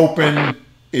I'm hoping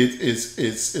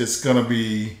it's going to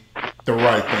be the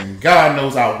right thing. God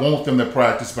knows I want them to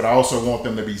practice, but I also want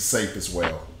them to be safe as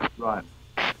well. Right.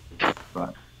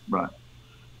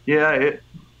 Yeah, it's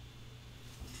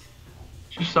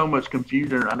just so much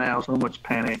confusion right now, so much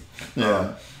panic.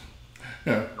 Yeah.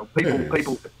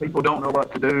 People don't know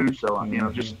what to do. So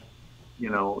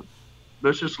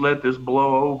let's just let this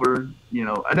blow over.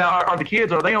 Now, are the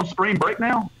kids? Are they on spring break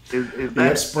now? Is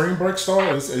that spring break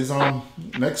start is on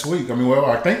next week? I mean,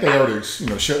 I think they already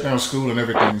shut down school and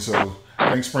everything. So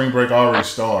I think spring break already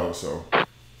started. So,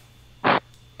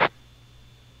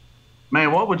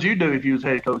 man, what would you do if you was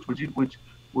head coach? Would you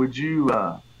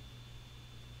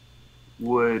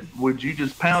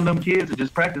just pound them kids and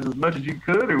just practice as much as you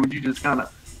could, or would you just kind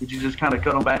of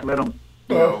cut them back, let them?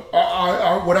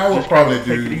 What I would probably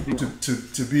do,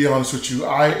 to be honest with you,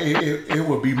 it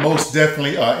would be most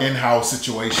definitely an in-house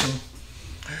situation.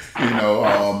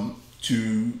 I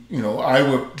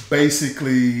would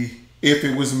basically, if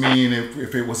it was me and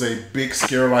if it was a big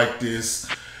scare like this,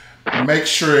 make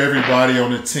sure everybody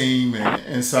on the team and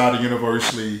inside the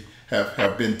university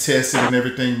have been tested and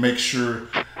everything. Make sure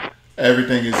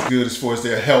everything is good as far as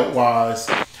their health wise,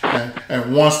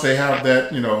 and once they have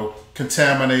that,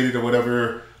 contaminated or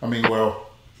whatever,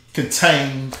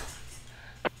 contained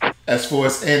as far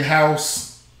as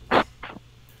in-house,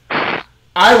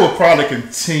 I will probably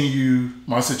continue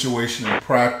my situation in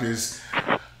practice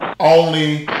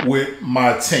only with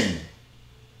my team.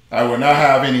 I will not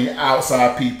have any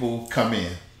outside people come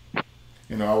in.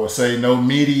 I would say no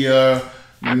media,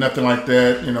 nothing like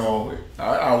that.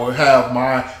 I would have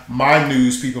my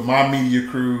news people, my media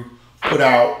crew put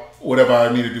out whatever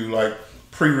I need to do, like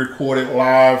pre-recorded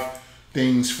live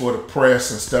things for the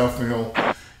press and stuff.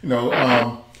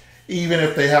 Even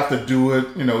if they have to do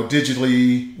it,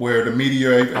 digitally, where the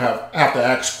media have to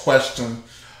ask questions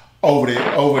over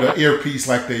the earpiece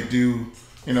like they do,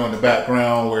 in the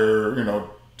background, where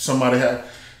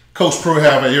Coach Pruitt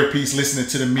have an earpiece listening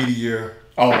to the media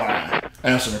online,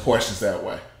 answering the questions that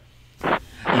way.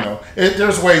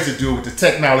 There's ways to do it with the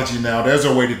technology now. There's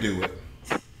a way to do it.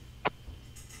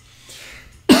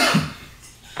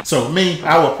 So me,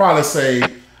 I would probably say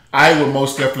I would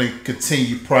most definitely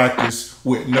continue practice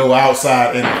with no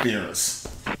outside interference.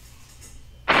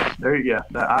 There you go.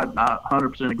 I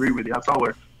 100% agree with you. I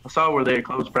saw where they had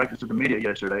closed practice to the media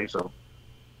yesterday. So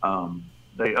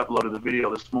they uploaded the video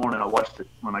this morning. I watched it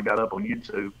when I got up on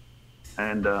YouTube,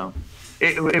 and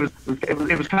it was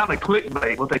kind of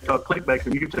clickbait, what they call clickbait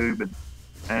from YouTube,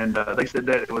 and they said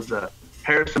that it was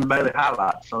Harrison Bailey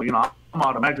highlights. So I'm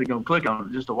automatically going to click on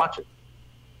it just to watch it.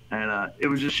 And it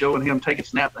was just showing him taking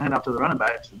snaps and hand out to the running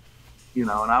backs, and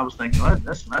I was thinking, well,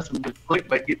 that's some good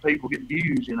clickbait, get people getting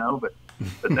views, but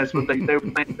that's what they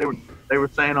were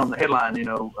saying on the headline,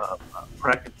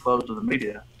 practice closed to the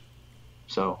media.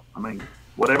 So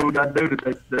whatever we got to do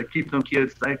to keep them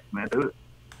kids safe, man, do it.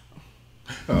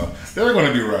 They're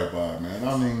going to do right by it,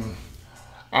 man.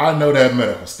 I know that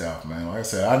medical staff, man. Like I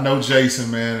said, I know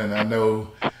Jason, man, and I know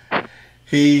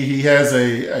he has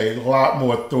a lot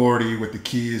more authority with the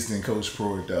kids than Coach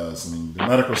Pruitt does. The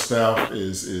medical staff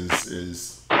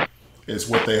is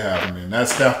what they have. That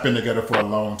staff been together for a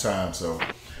long time, so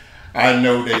I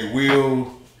know they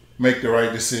will make the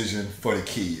right decision for the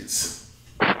kids.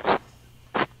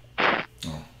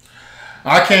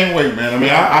 I can't wait, man.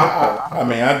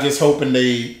 I'm just hoping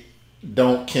they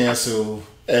don't cancel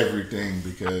everything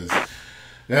because,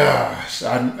 gosh,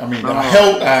 I mean,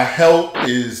 health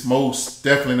is most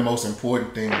definitely the most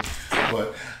important thing.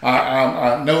 But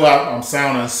I know I'm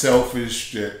sounding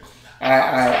selfish that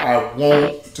I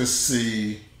want to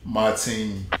see my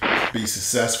team be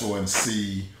successful and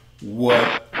see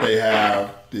what they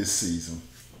have this season.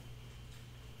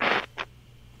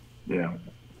 Yeah.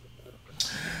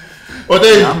 Well,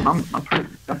 Dave, I'm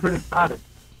pretty excited.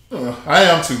 I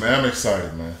am too, man. I'm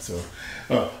excited, man. So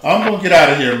I'm gonna get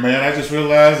out of here, man. I just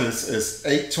realized it's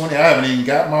 8:20. I haven't even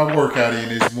got my workout in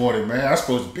this morning, man. I was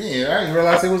supposed to be in. I didn't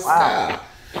realize it was. But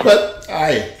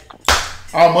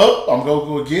I'm up. I'm gonna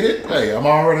go get it. Hey, I'm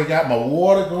already got my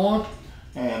water going,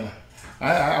 and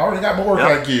I already got my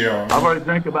workout gear on. I've already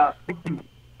drank about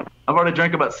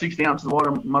 60 ounces of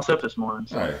water myself this morning.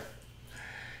 So. Hey,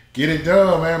 get it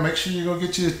done, man. Make sure you go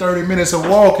get you 30 minutes of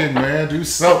walking, man. Do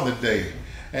something today.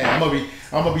 Hey, I'm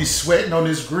gonna be sweating on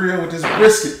this grill with this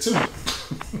brisket too.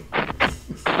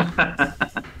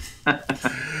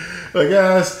 But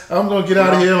guys, I'm gonna get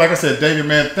out of here. Like I said, David,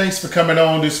 man, thanks for coming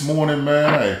on this morning,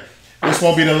 man. Hey, this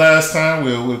won't be the last time.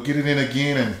 We'll get it in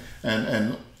again,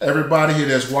 and everybody here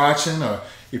that's watching, or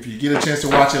if you get a chance to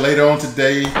watch it later on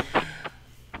today,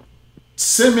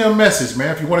 send me a message,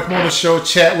 man. If you want to come on the show,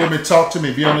 chat with me, talk to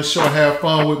me, be on the show and have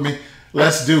fun with me,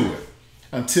 let's do it.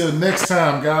 Until next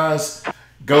time, guys,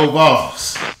 go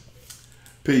Vols.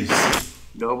 Peace.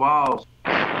 Go Vols.